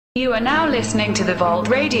You are now listening to the Vault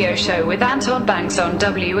Radio Show with Anton Banks on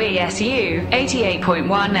WESU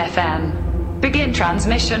 88.1 FM. Begin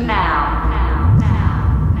transmission now.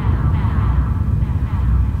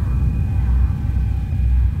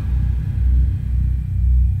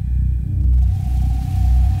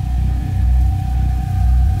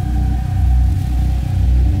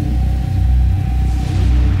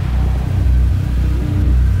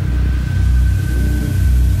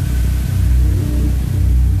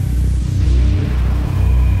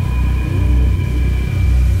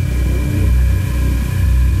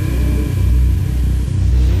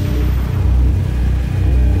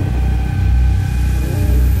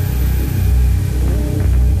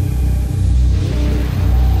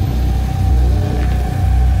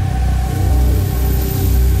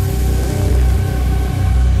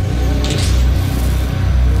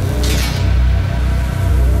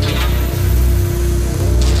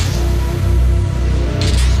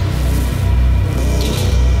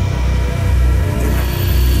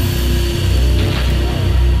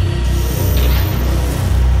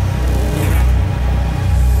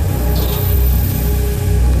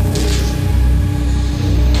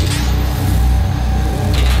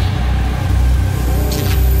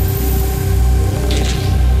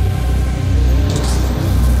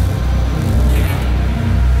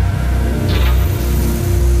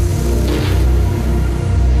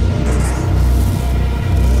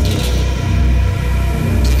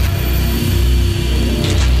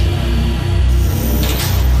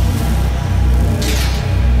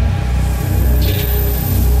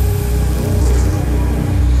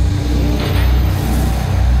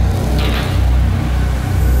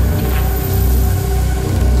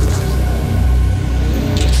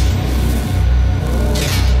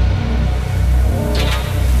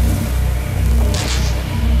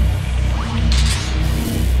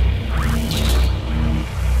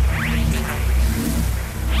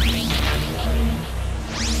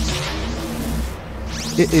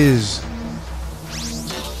 It is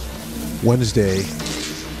Wednesday,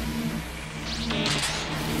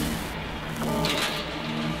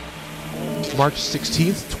 March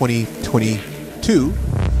 16th, 2022.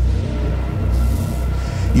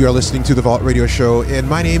 You are listening to the Vault Radio Show, and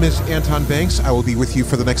my name is Anton Banks. I will be with you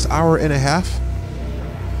for the next hour and a half,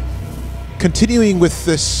 continuing with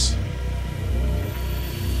this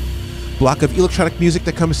block of electronic music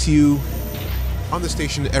that comes to you on the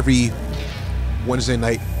station every Wednesday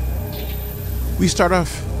night. We start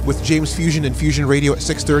off with James Fusion and Fusion Radio at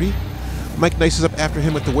 6:30. Mike Nice is up after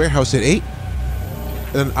him at the Warehouse at 8.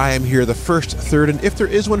 And then I am here the first, third, and if there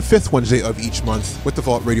is one, fifth Wednesday of each month with the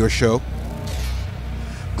Vault Radio Show.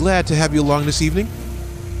 Glad to have you along this evening.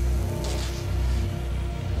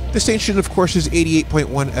 The station, of course, is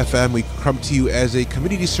 88.1 FM. We come to you as a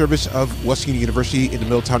community service of Wesleyan University in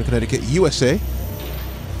Middletown, Connecticut, USA.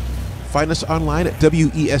 Find us online at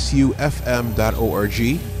wesufm.org.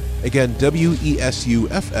 Again,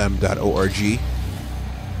 wesufm.org.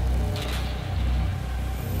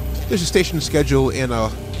 There's a station schedule and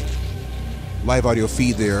a live audio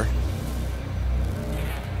feed there.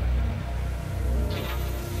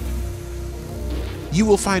 You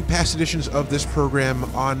will find past editions of this program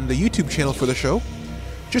on the YouTube channel for the show.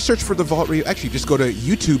 Just search for the Vault Radio. Actually, just go to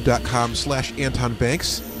youtube.com/Anton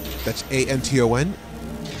Banks. That's ANTON.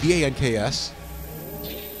 BANKS.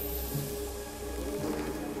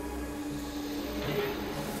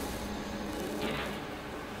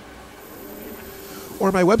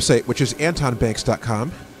 Or my website, which is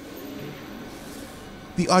antonbanks.com.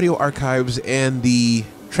 The audio archives and the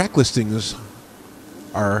track listings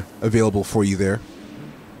are available for you there.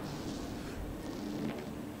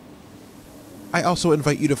 I also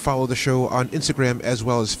invite you to follow the show on Instagram as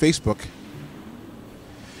well as Facebook.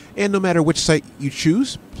 And no matter which site you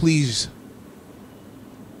choose, please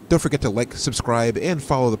don't forget to like, subscribe, and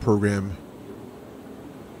follow the program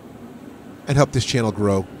and help this channel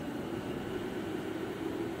grow.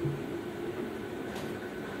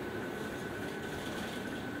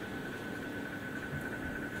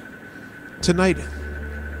 Tonight,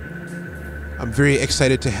 I'm very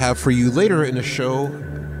excited to have for you later in the show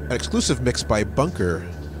an exclusive mix by BUNKR,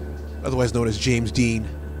 otherwise known as James Dean.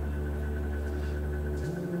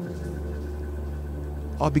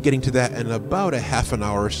 I'll be getting to that in about a half an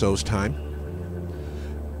hour or so's time.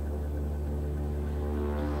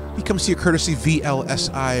 He comes to you courtesy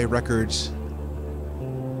VLSI Records.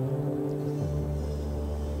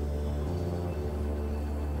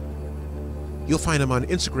 You'll find him on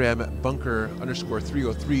Instagram at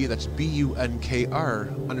BUNKR_303. That's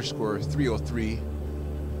BUNKR_303.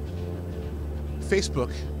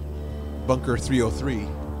 Facebook, BUNKR303.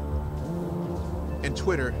 and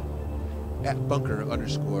Twitter at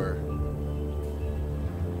 @bunker_.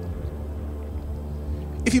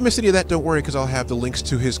 If you missed any of that, don't worry, because I'll have the links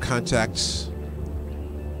to his contacts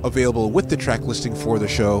available with the track listing for the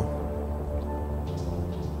show.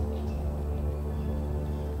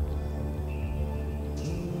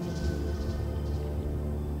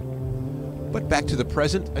 But back to the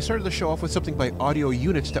present, I started the show off with something by Audio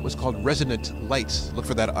Units that was called Resonant Lights. Look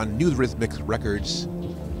for that on Newrhythmic Records.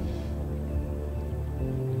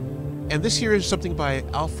 And this here is something by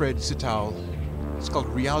Alfred Czital. It's called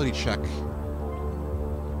Reality Check.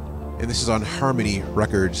 And this is on Harmony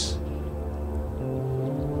Records.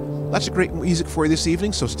 Lots of great music for you this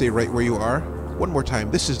evening, so stay right where you are. One more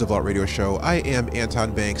time, this is the Vault Radio Show. I am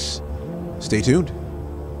Anton Banks. Stay tuned.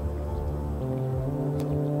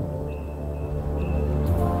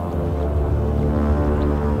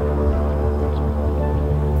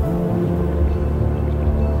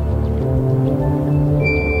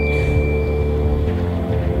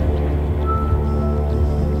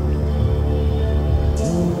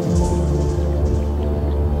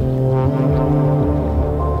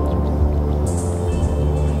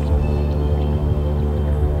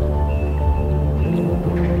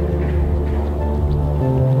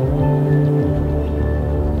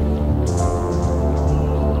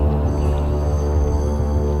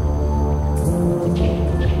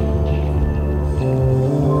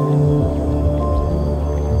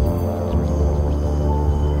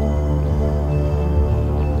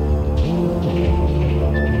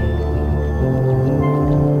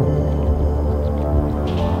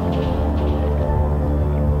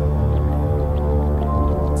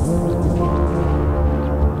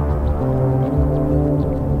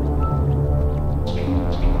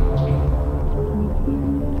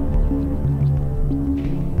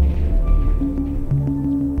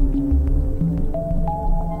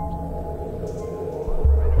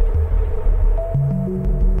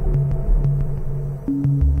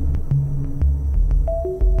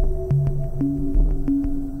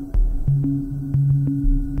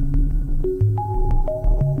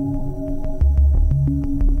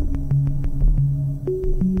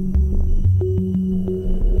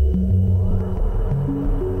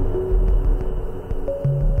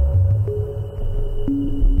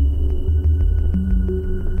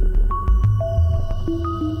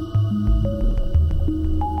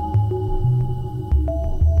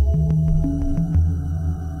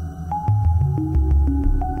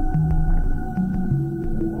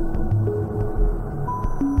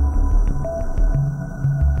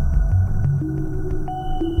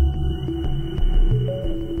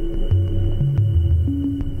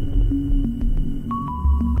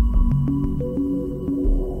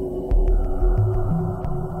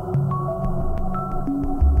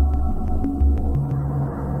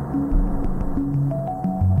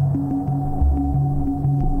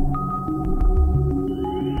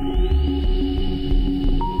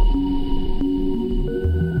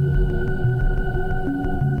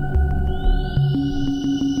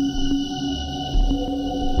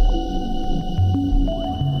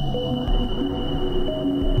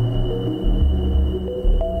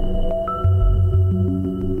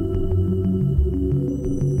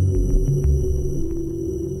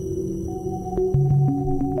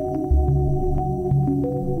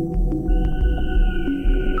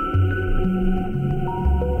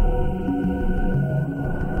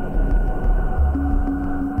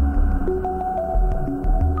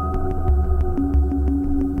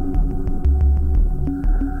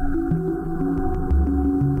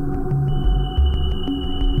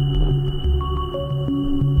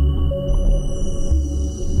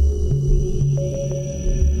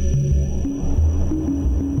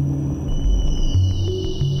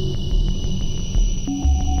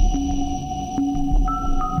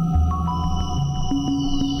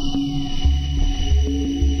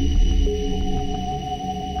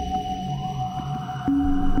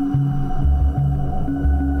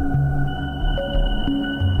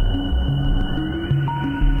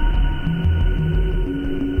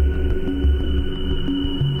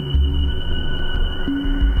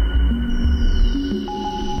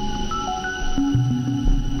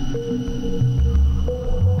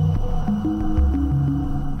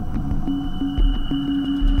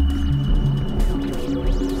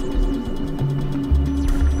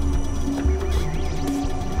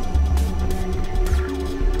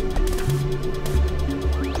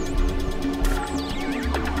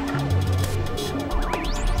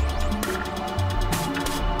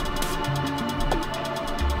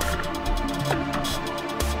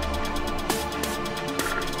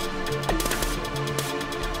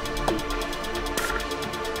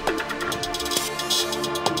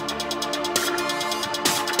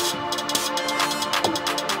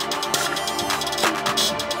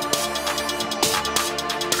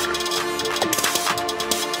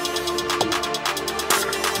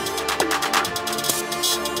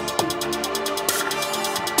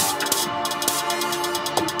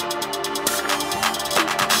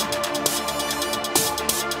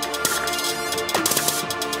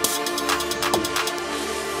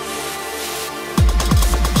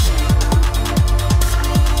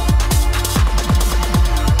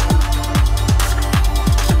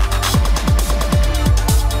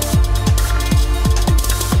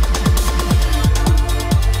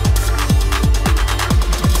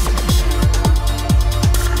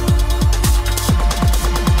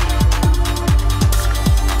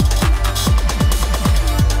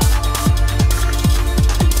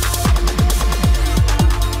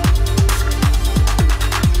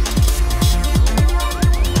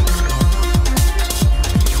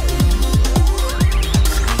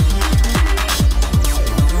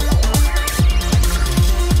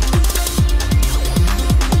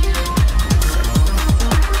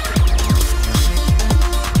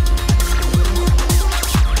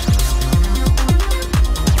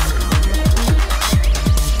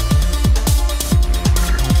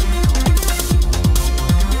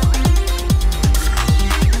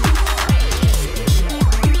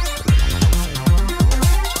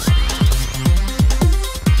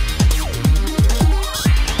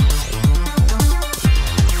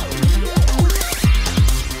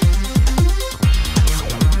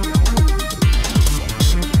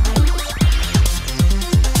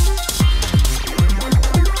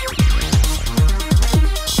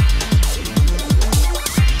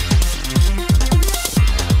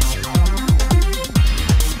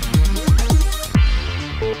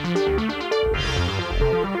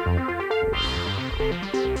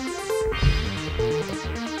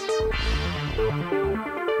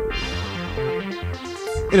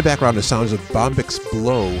 In the background, the sounds of Bombyx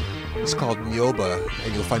Blow. It's called Neboa,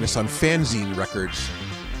 and you'll find us on Fanzine Records.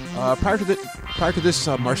 Prior to this,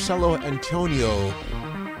 Marcelo Antonio.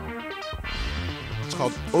 It's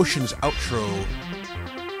called Ocean's Outro,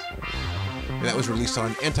 and that was released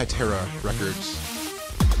on Antiterra Records.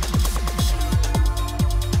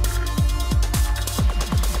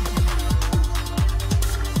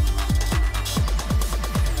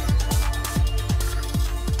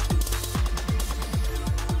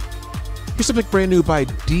 Here's something brand new by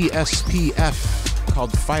DSPF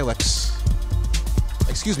called PHLEX.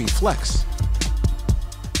 Excuse me, Flex.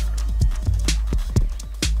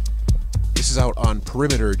 This is out on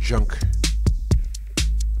Perimeter Junk.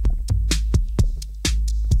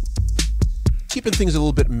 Keeping things a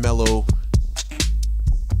little bit mellow.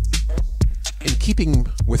 In keeping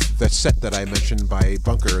with the set that I mentioned by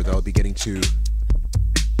BUNKR that I'll be getting to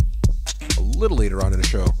a little later on in the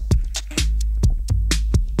show.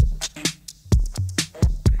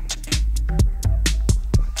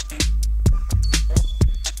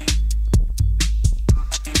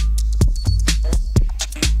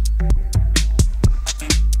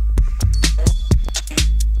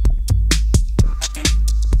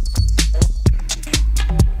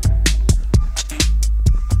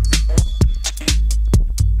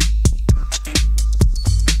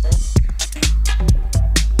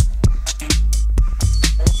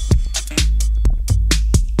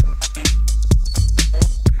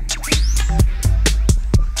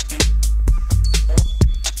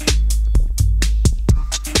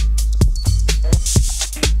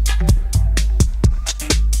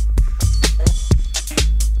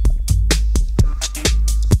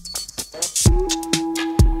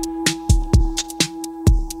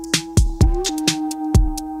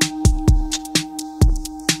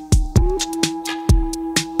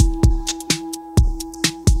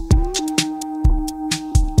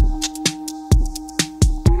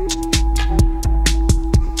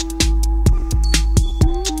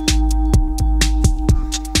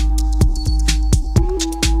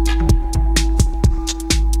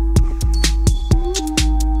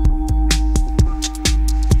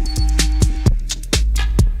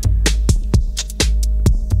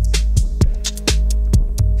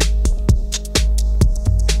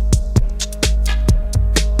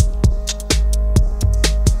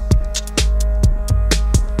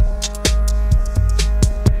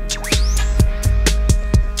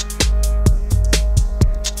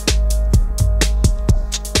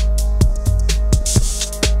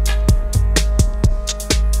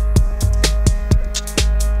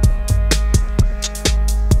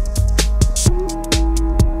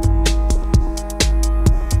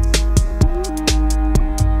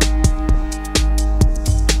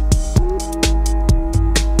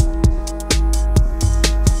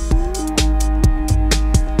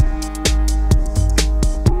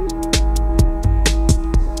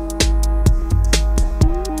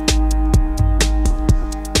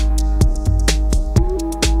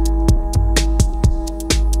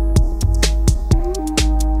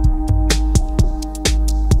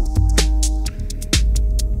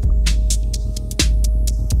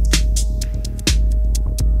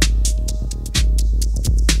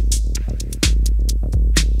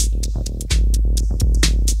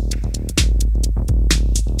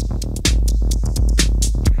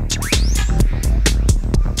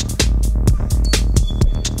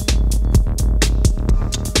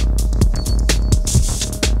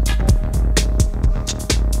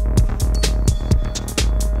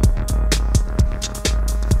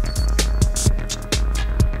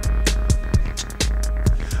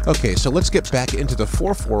 Okay, so let's get back into the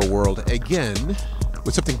 4/4 world again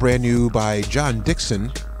with something brand new by Jon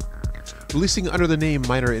Dixon, releasing under the name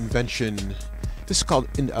minorINVENTION. This is called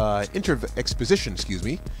Exposition, excuse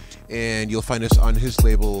me, and you'll find us on his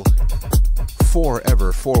label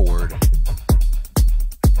Forever Forward.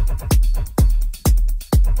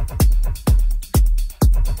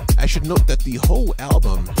 I should note that the whole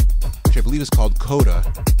album, which I believe is called Coda,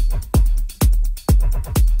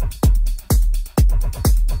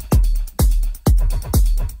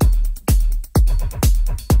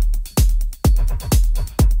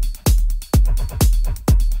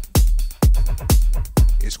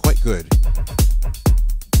 is quite good.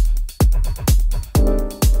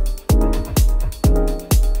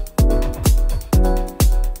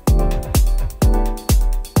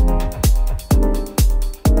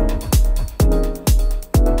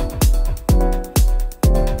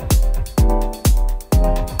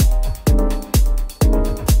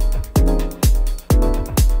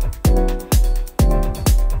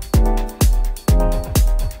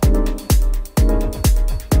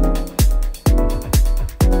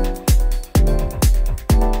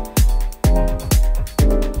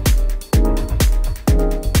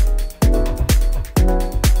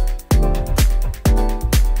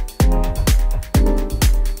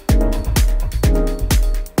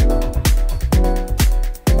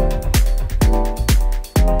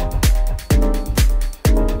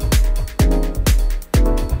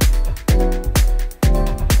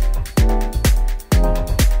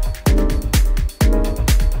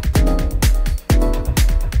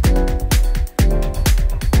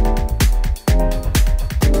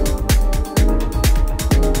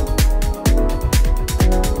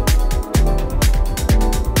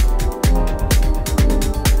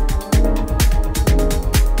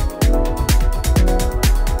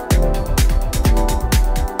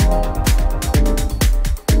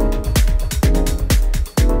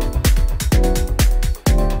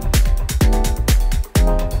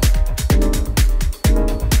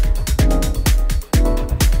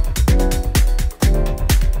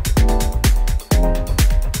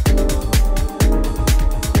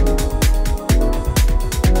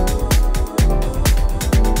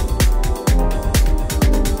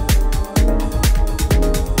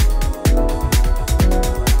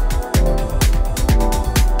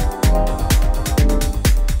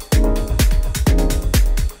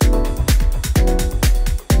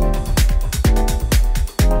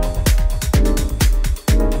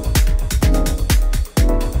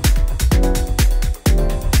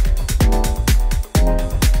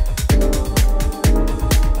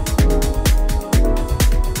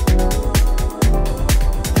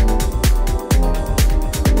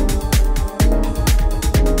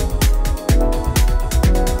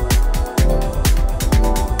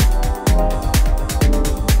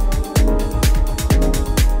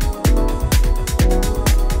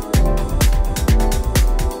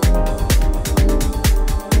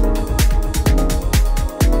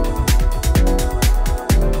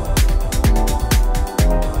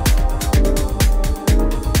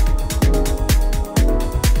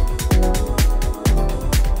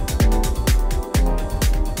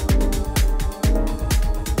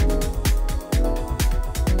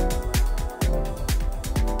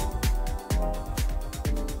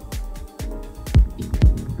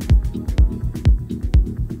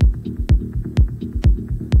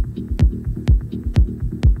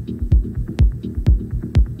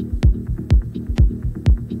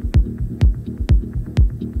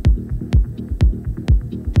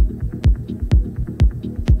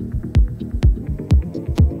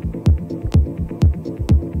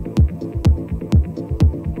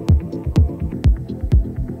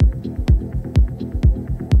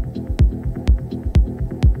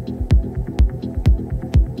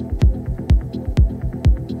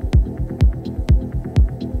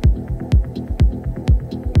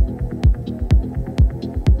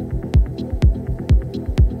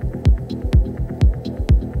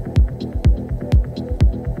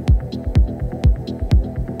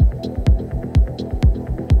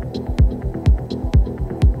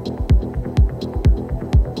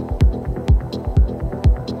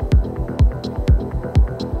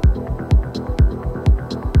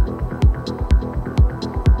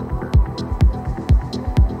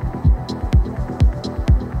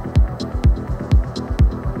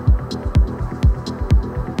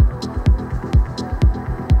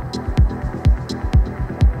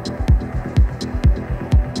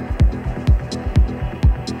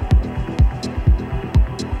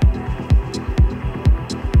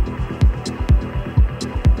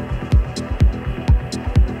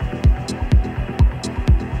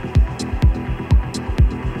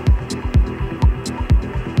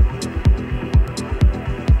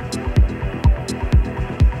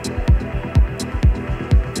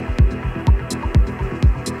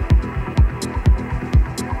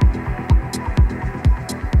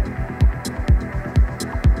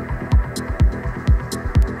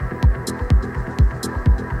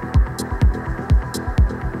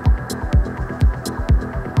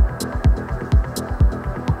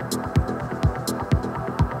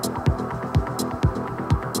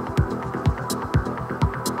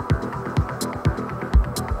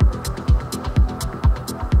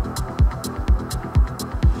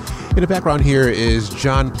 In the background here is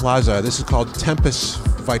John Plaza. This is called Tempus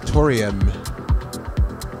Viatorem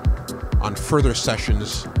on Further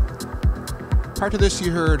Sessions. Prior to this,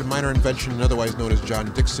 you heard minorINVENTION, otherwise known as Jon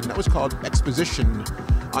Dixon. That was called Exposition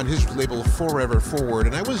on his label Forever Forward.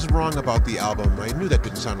 And I was wrong about the album. I knew that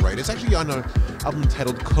didn't sound right. It's actually on an album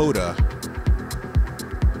titled Coda,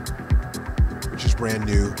 which is brand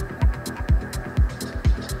new.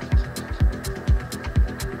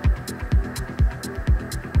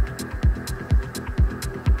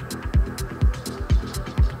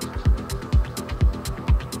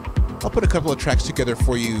 I'll put a couple of tracks together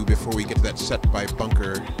for you before we get to that set by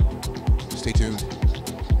BUNKR. Stay tuned.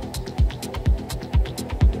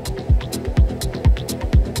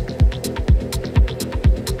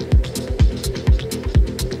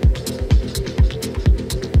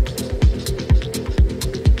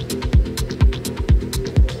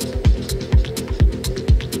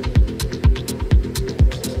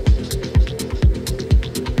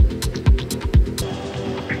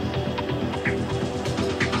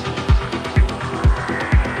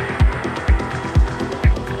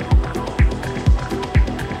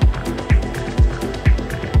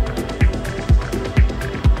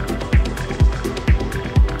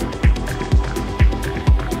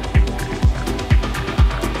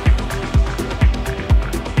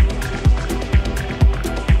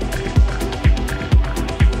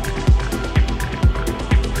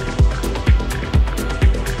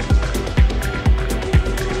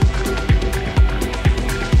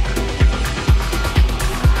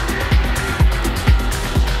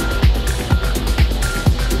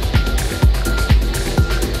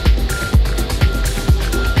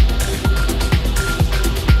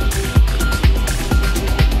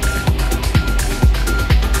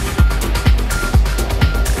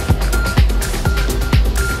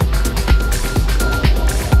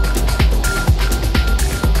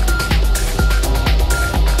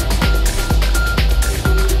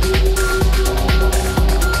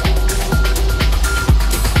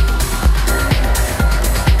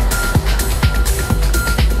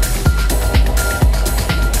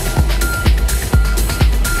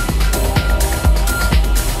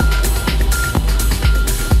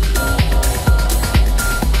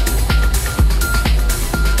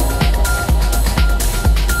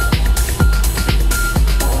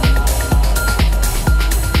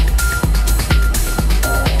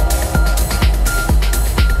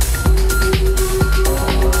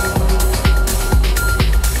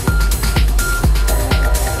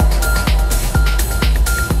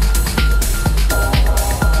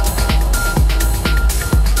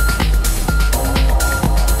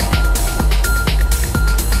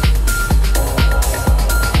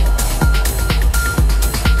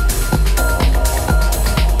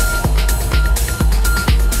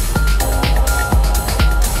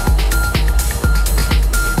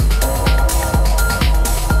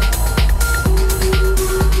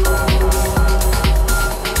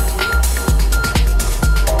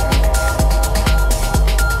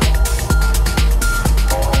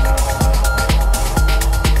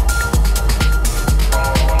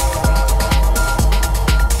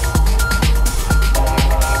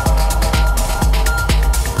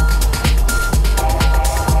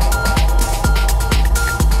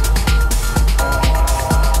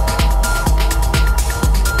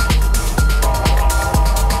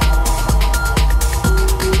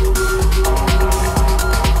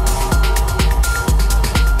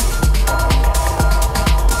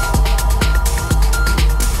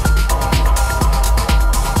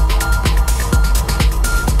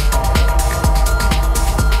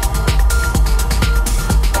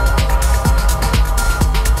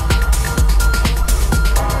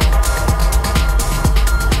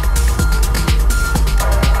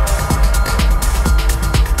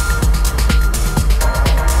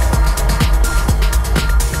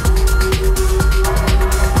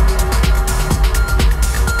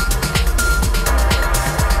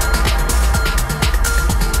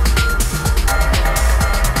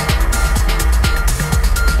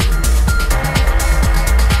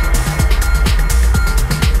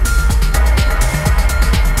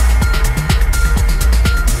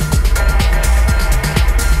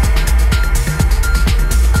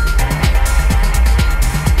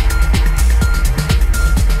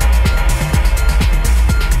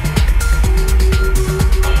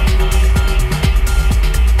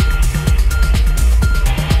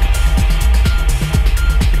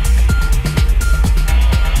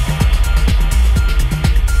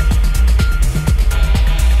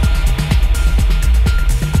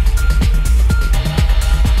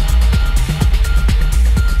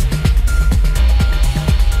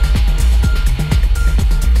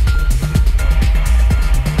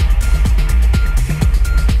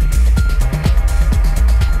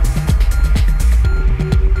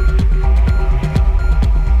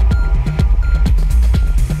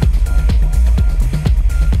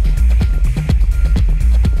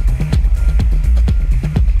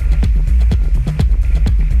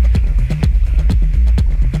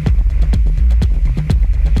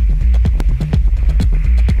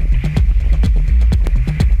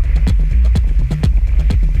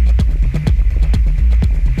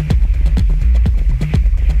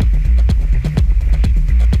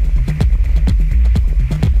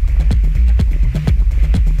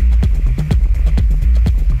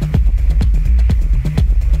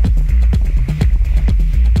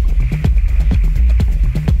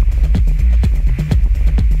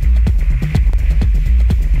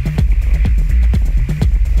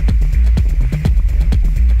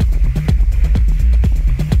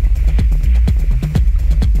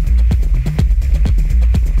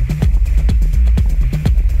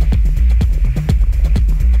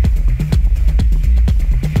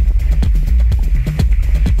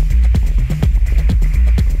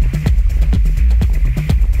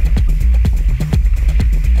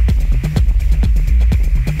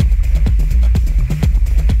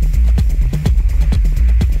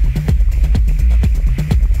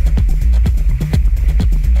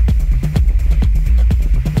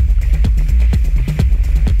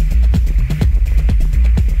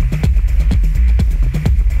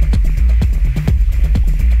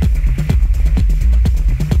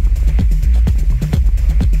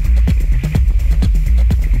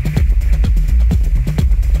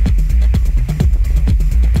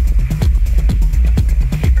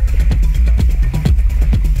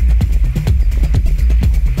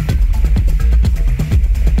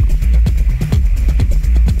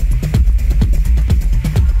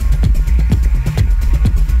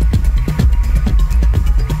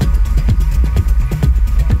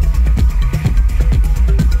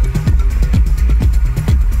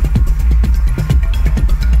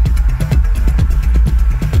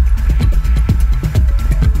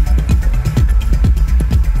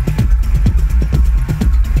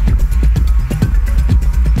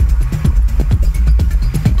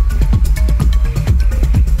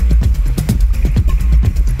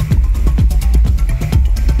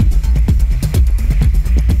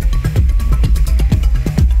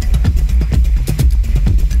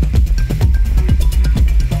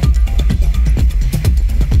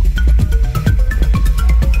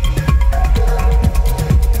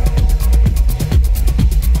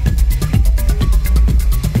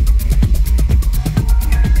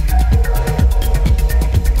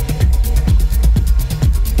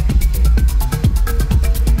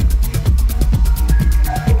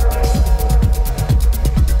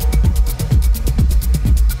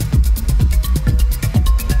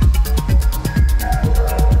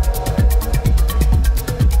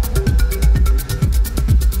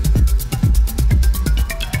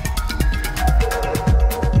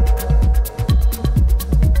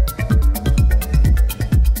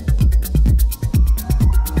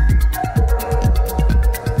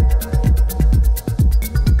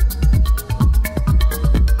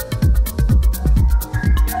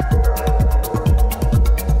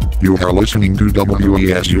 You are listening to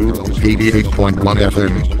WESU 88.1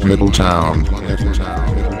 FM, Middletown.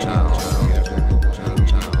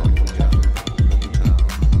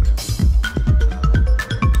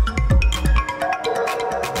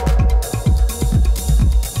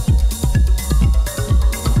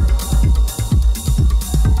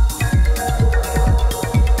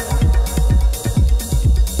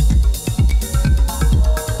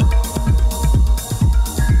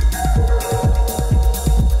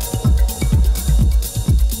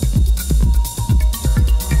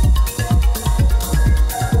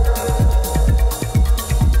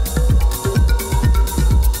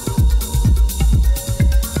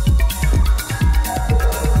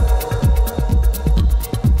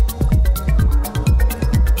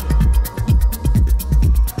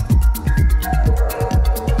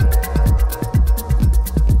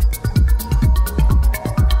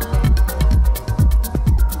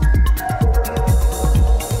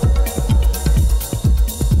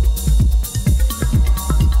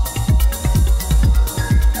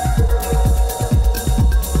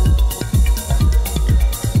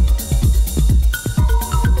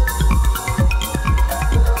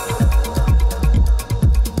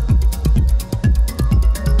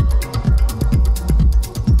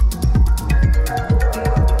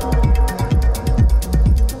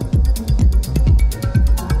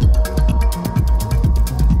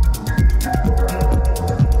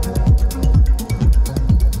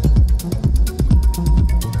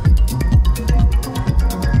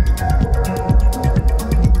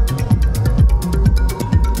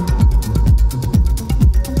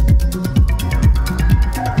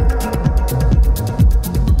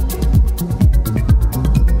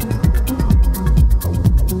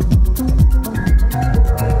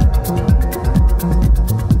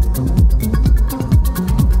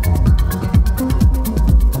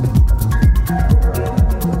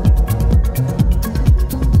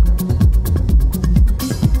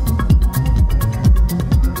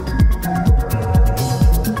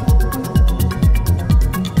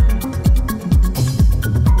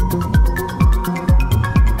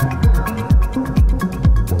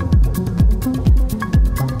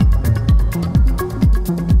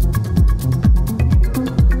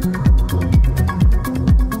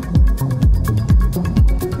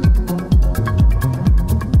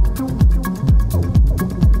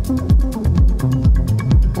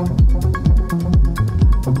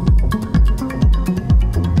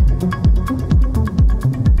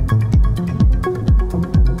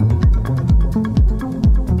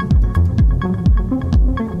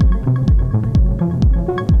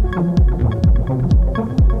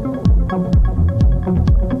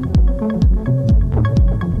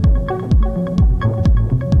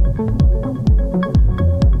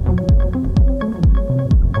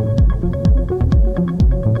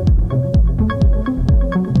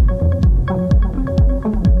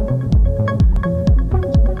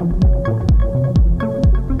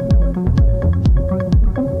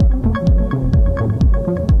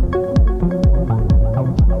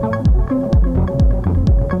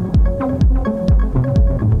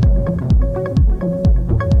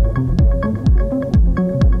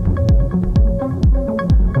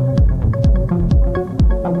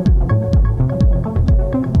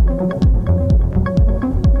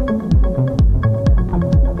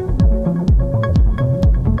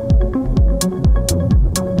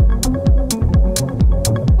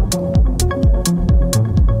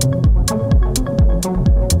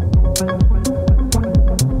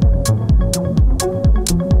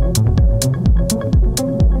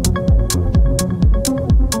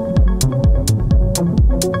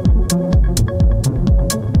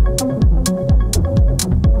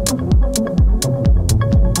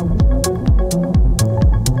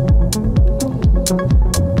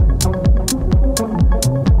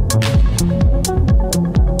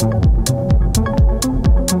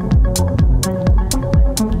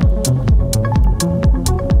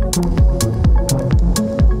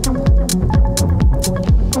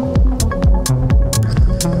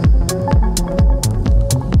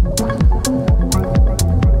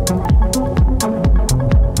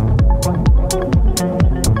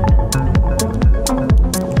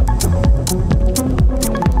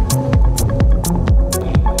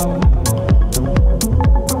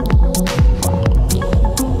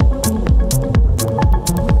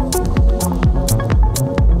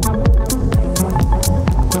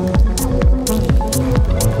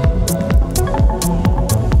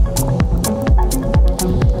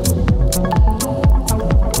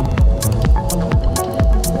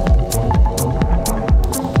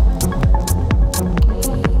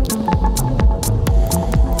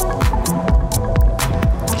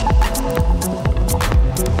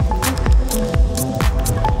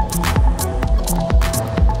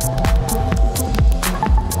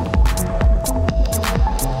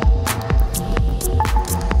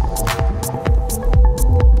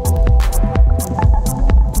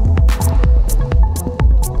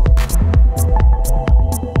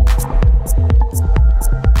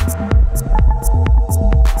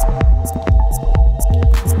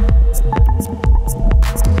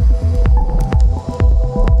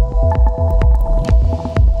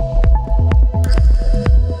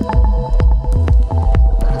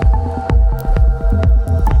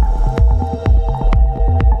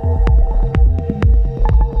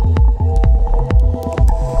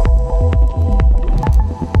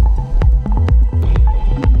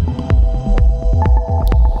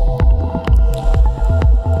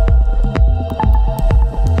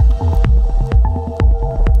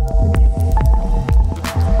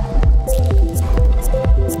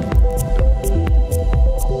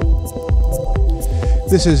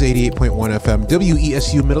 This is 88.1 FM,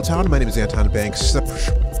 WESU Middletown. My name is Anton Banks. The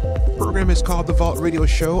program is called The Vault Radio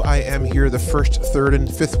Show. I am here the first, third,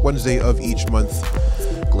 and fifth Wednesday of each month.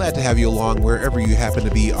 Glad to have you along wherever you happen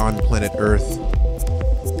to be on planet Earth.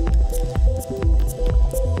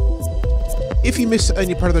 If you missed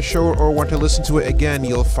any part of the show or want to listen to it again,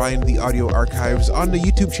 you'll find the audio archives on the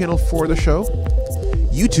YouTube channel for the show,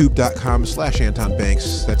 youtube.com/Anton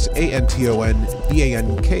Banks. That's ANTONBANKS.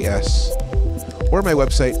 Or my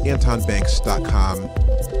website, antonbanks.com.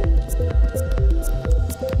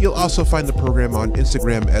 You'll also find the program on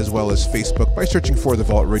Instagram as well as Facebook by searching for The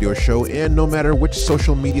Vault Radio Show, and no matter which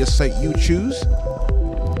social media site you choose,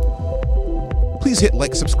 please hit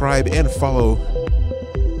like, subscribe, and follow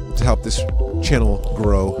to help this channel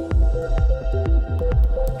grow.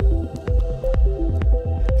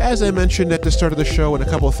 As I mentioned at the start of the show and a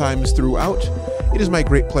couple of times throughout, it is my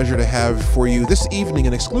great pleasure to have for you this evening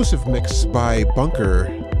an exclusive mix by BUNKR,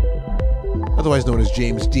 otherwise known as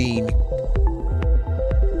James Dean,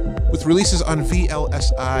 with releases on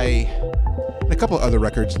VLSI and a couple of other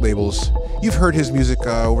records labels. You've heard his music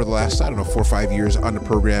over the last, 4 or 5 years on the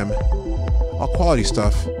program. All quality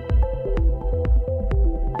stuff.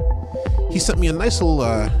 He sent me a nice little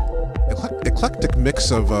eclectic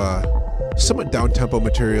mix of somewhat down-tempo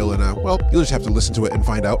material, and well, you'll just have to listen to it and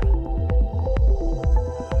find out.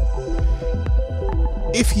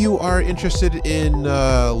 If you are interested in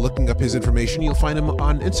looking up his information, you'll find him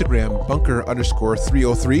on Instagram,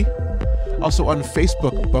 BUNKR_303. Also on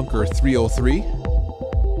Facebook, BUNKR303.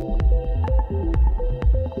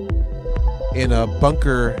 And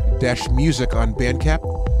BUNKR-music on Bandcamp.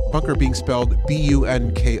 BUNKR being spelled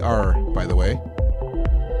BUNKR, by the way.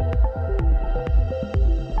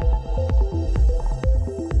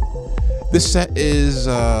 This set is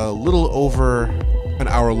a little over an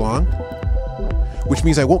hour long, which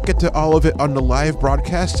means I won't get to all of it on the live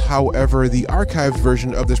broadcast. However, the archived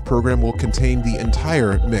version of this program will contain the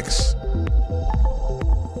entire mix.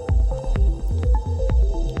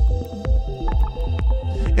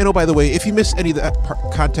 And oh, by the way, if you miss any of that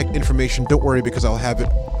contact information, don't worry, because I'll have it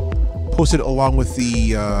posted along with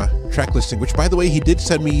the track listing, which, by the way, he did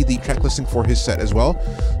send me the track listing for his set as well,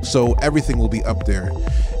 so everything will be up there.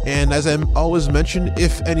 And as I'm always mentioned,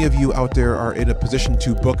 if any of you out there are in a position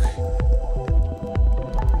to book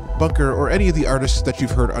BUNKR or any of the artists that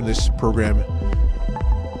you've heard on this program,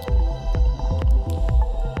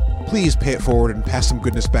 please pay it forward and pass some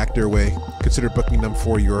goodness back their way. Consider booking them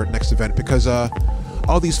for your next event, because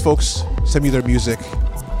all these folks send me their music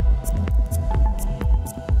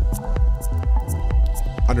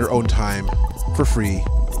on their own time for free.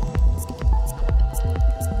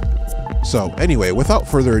 So anyway, without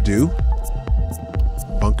further ado,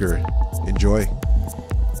 BUNKR, enjoy.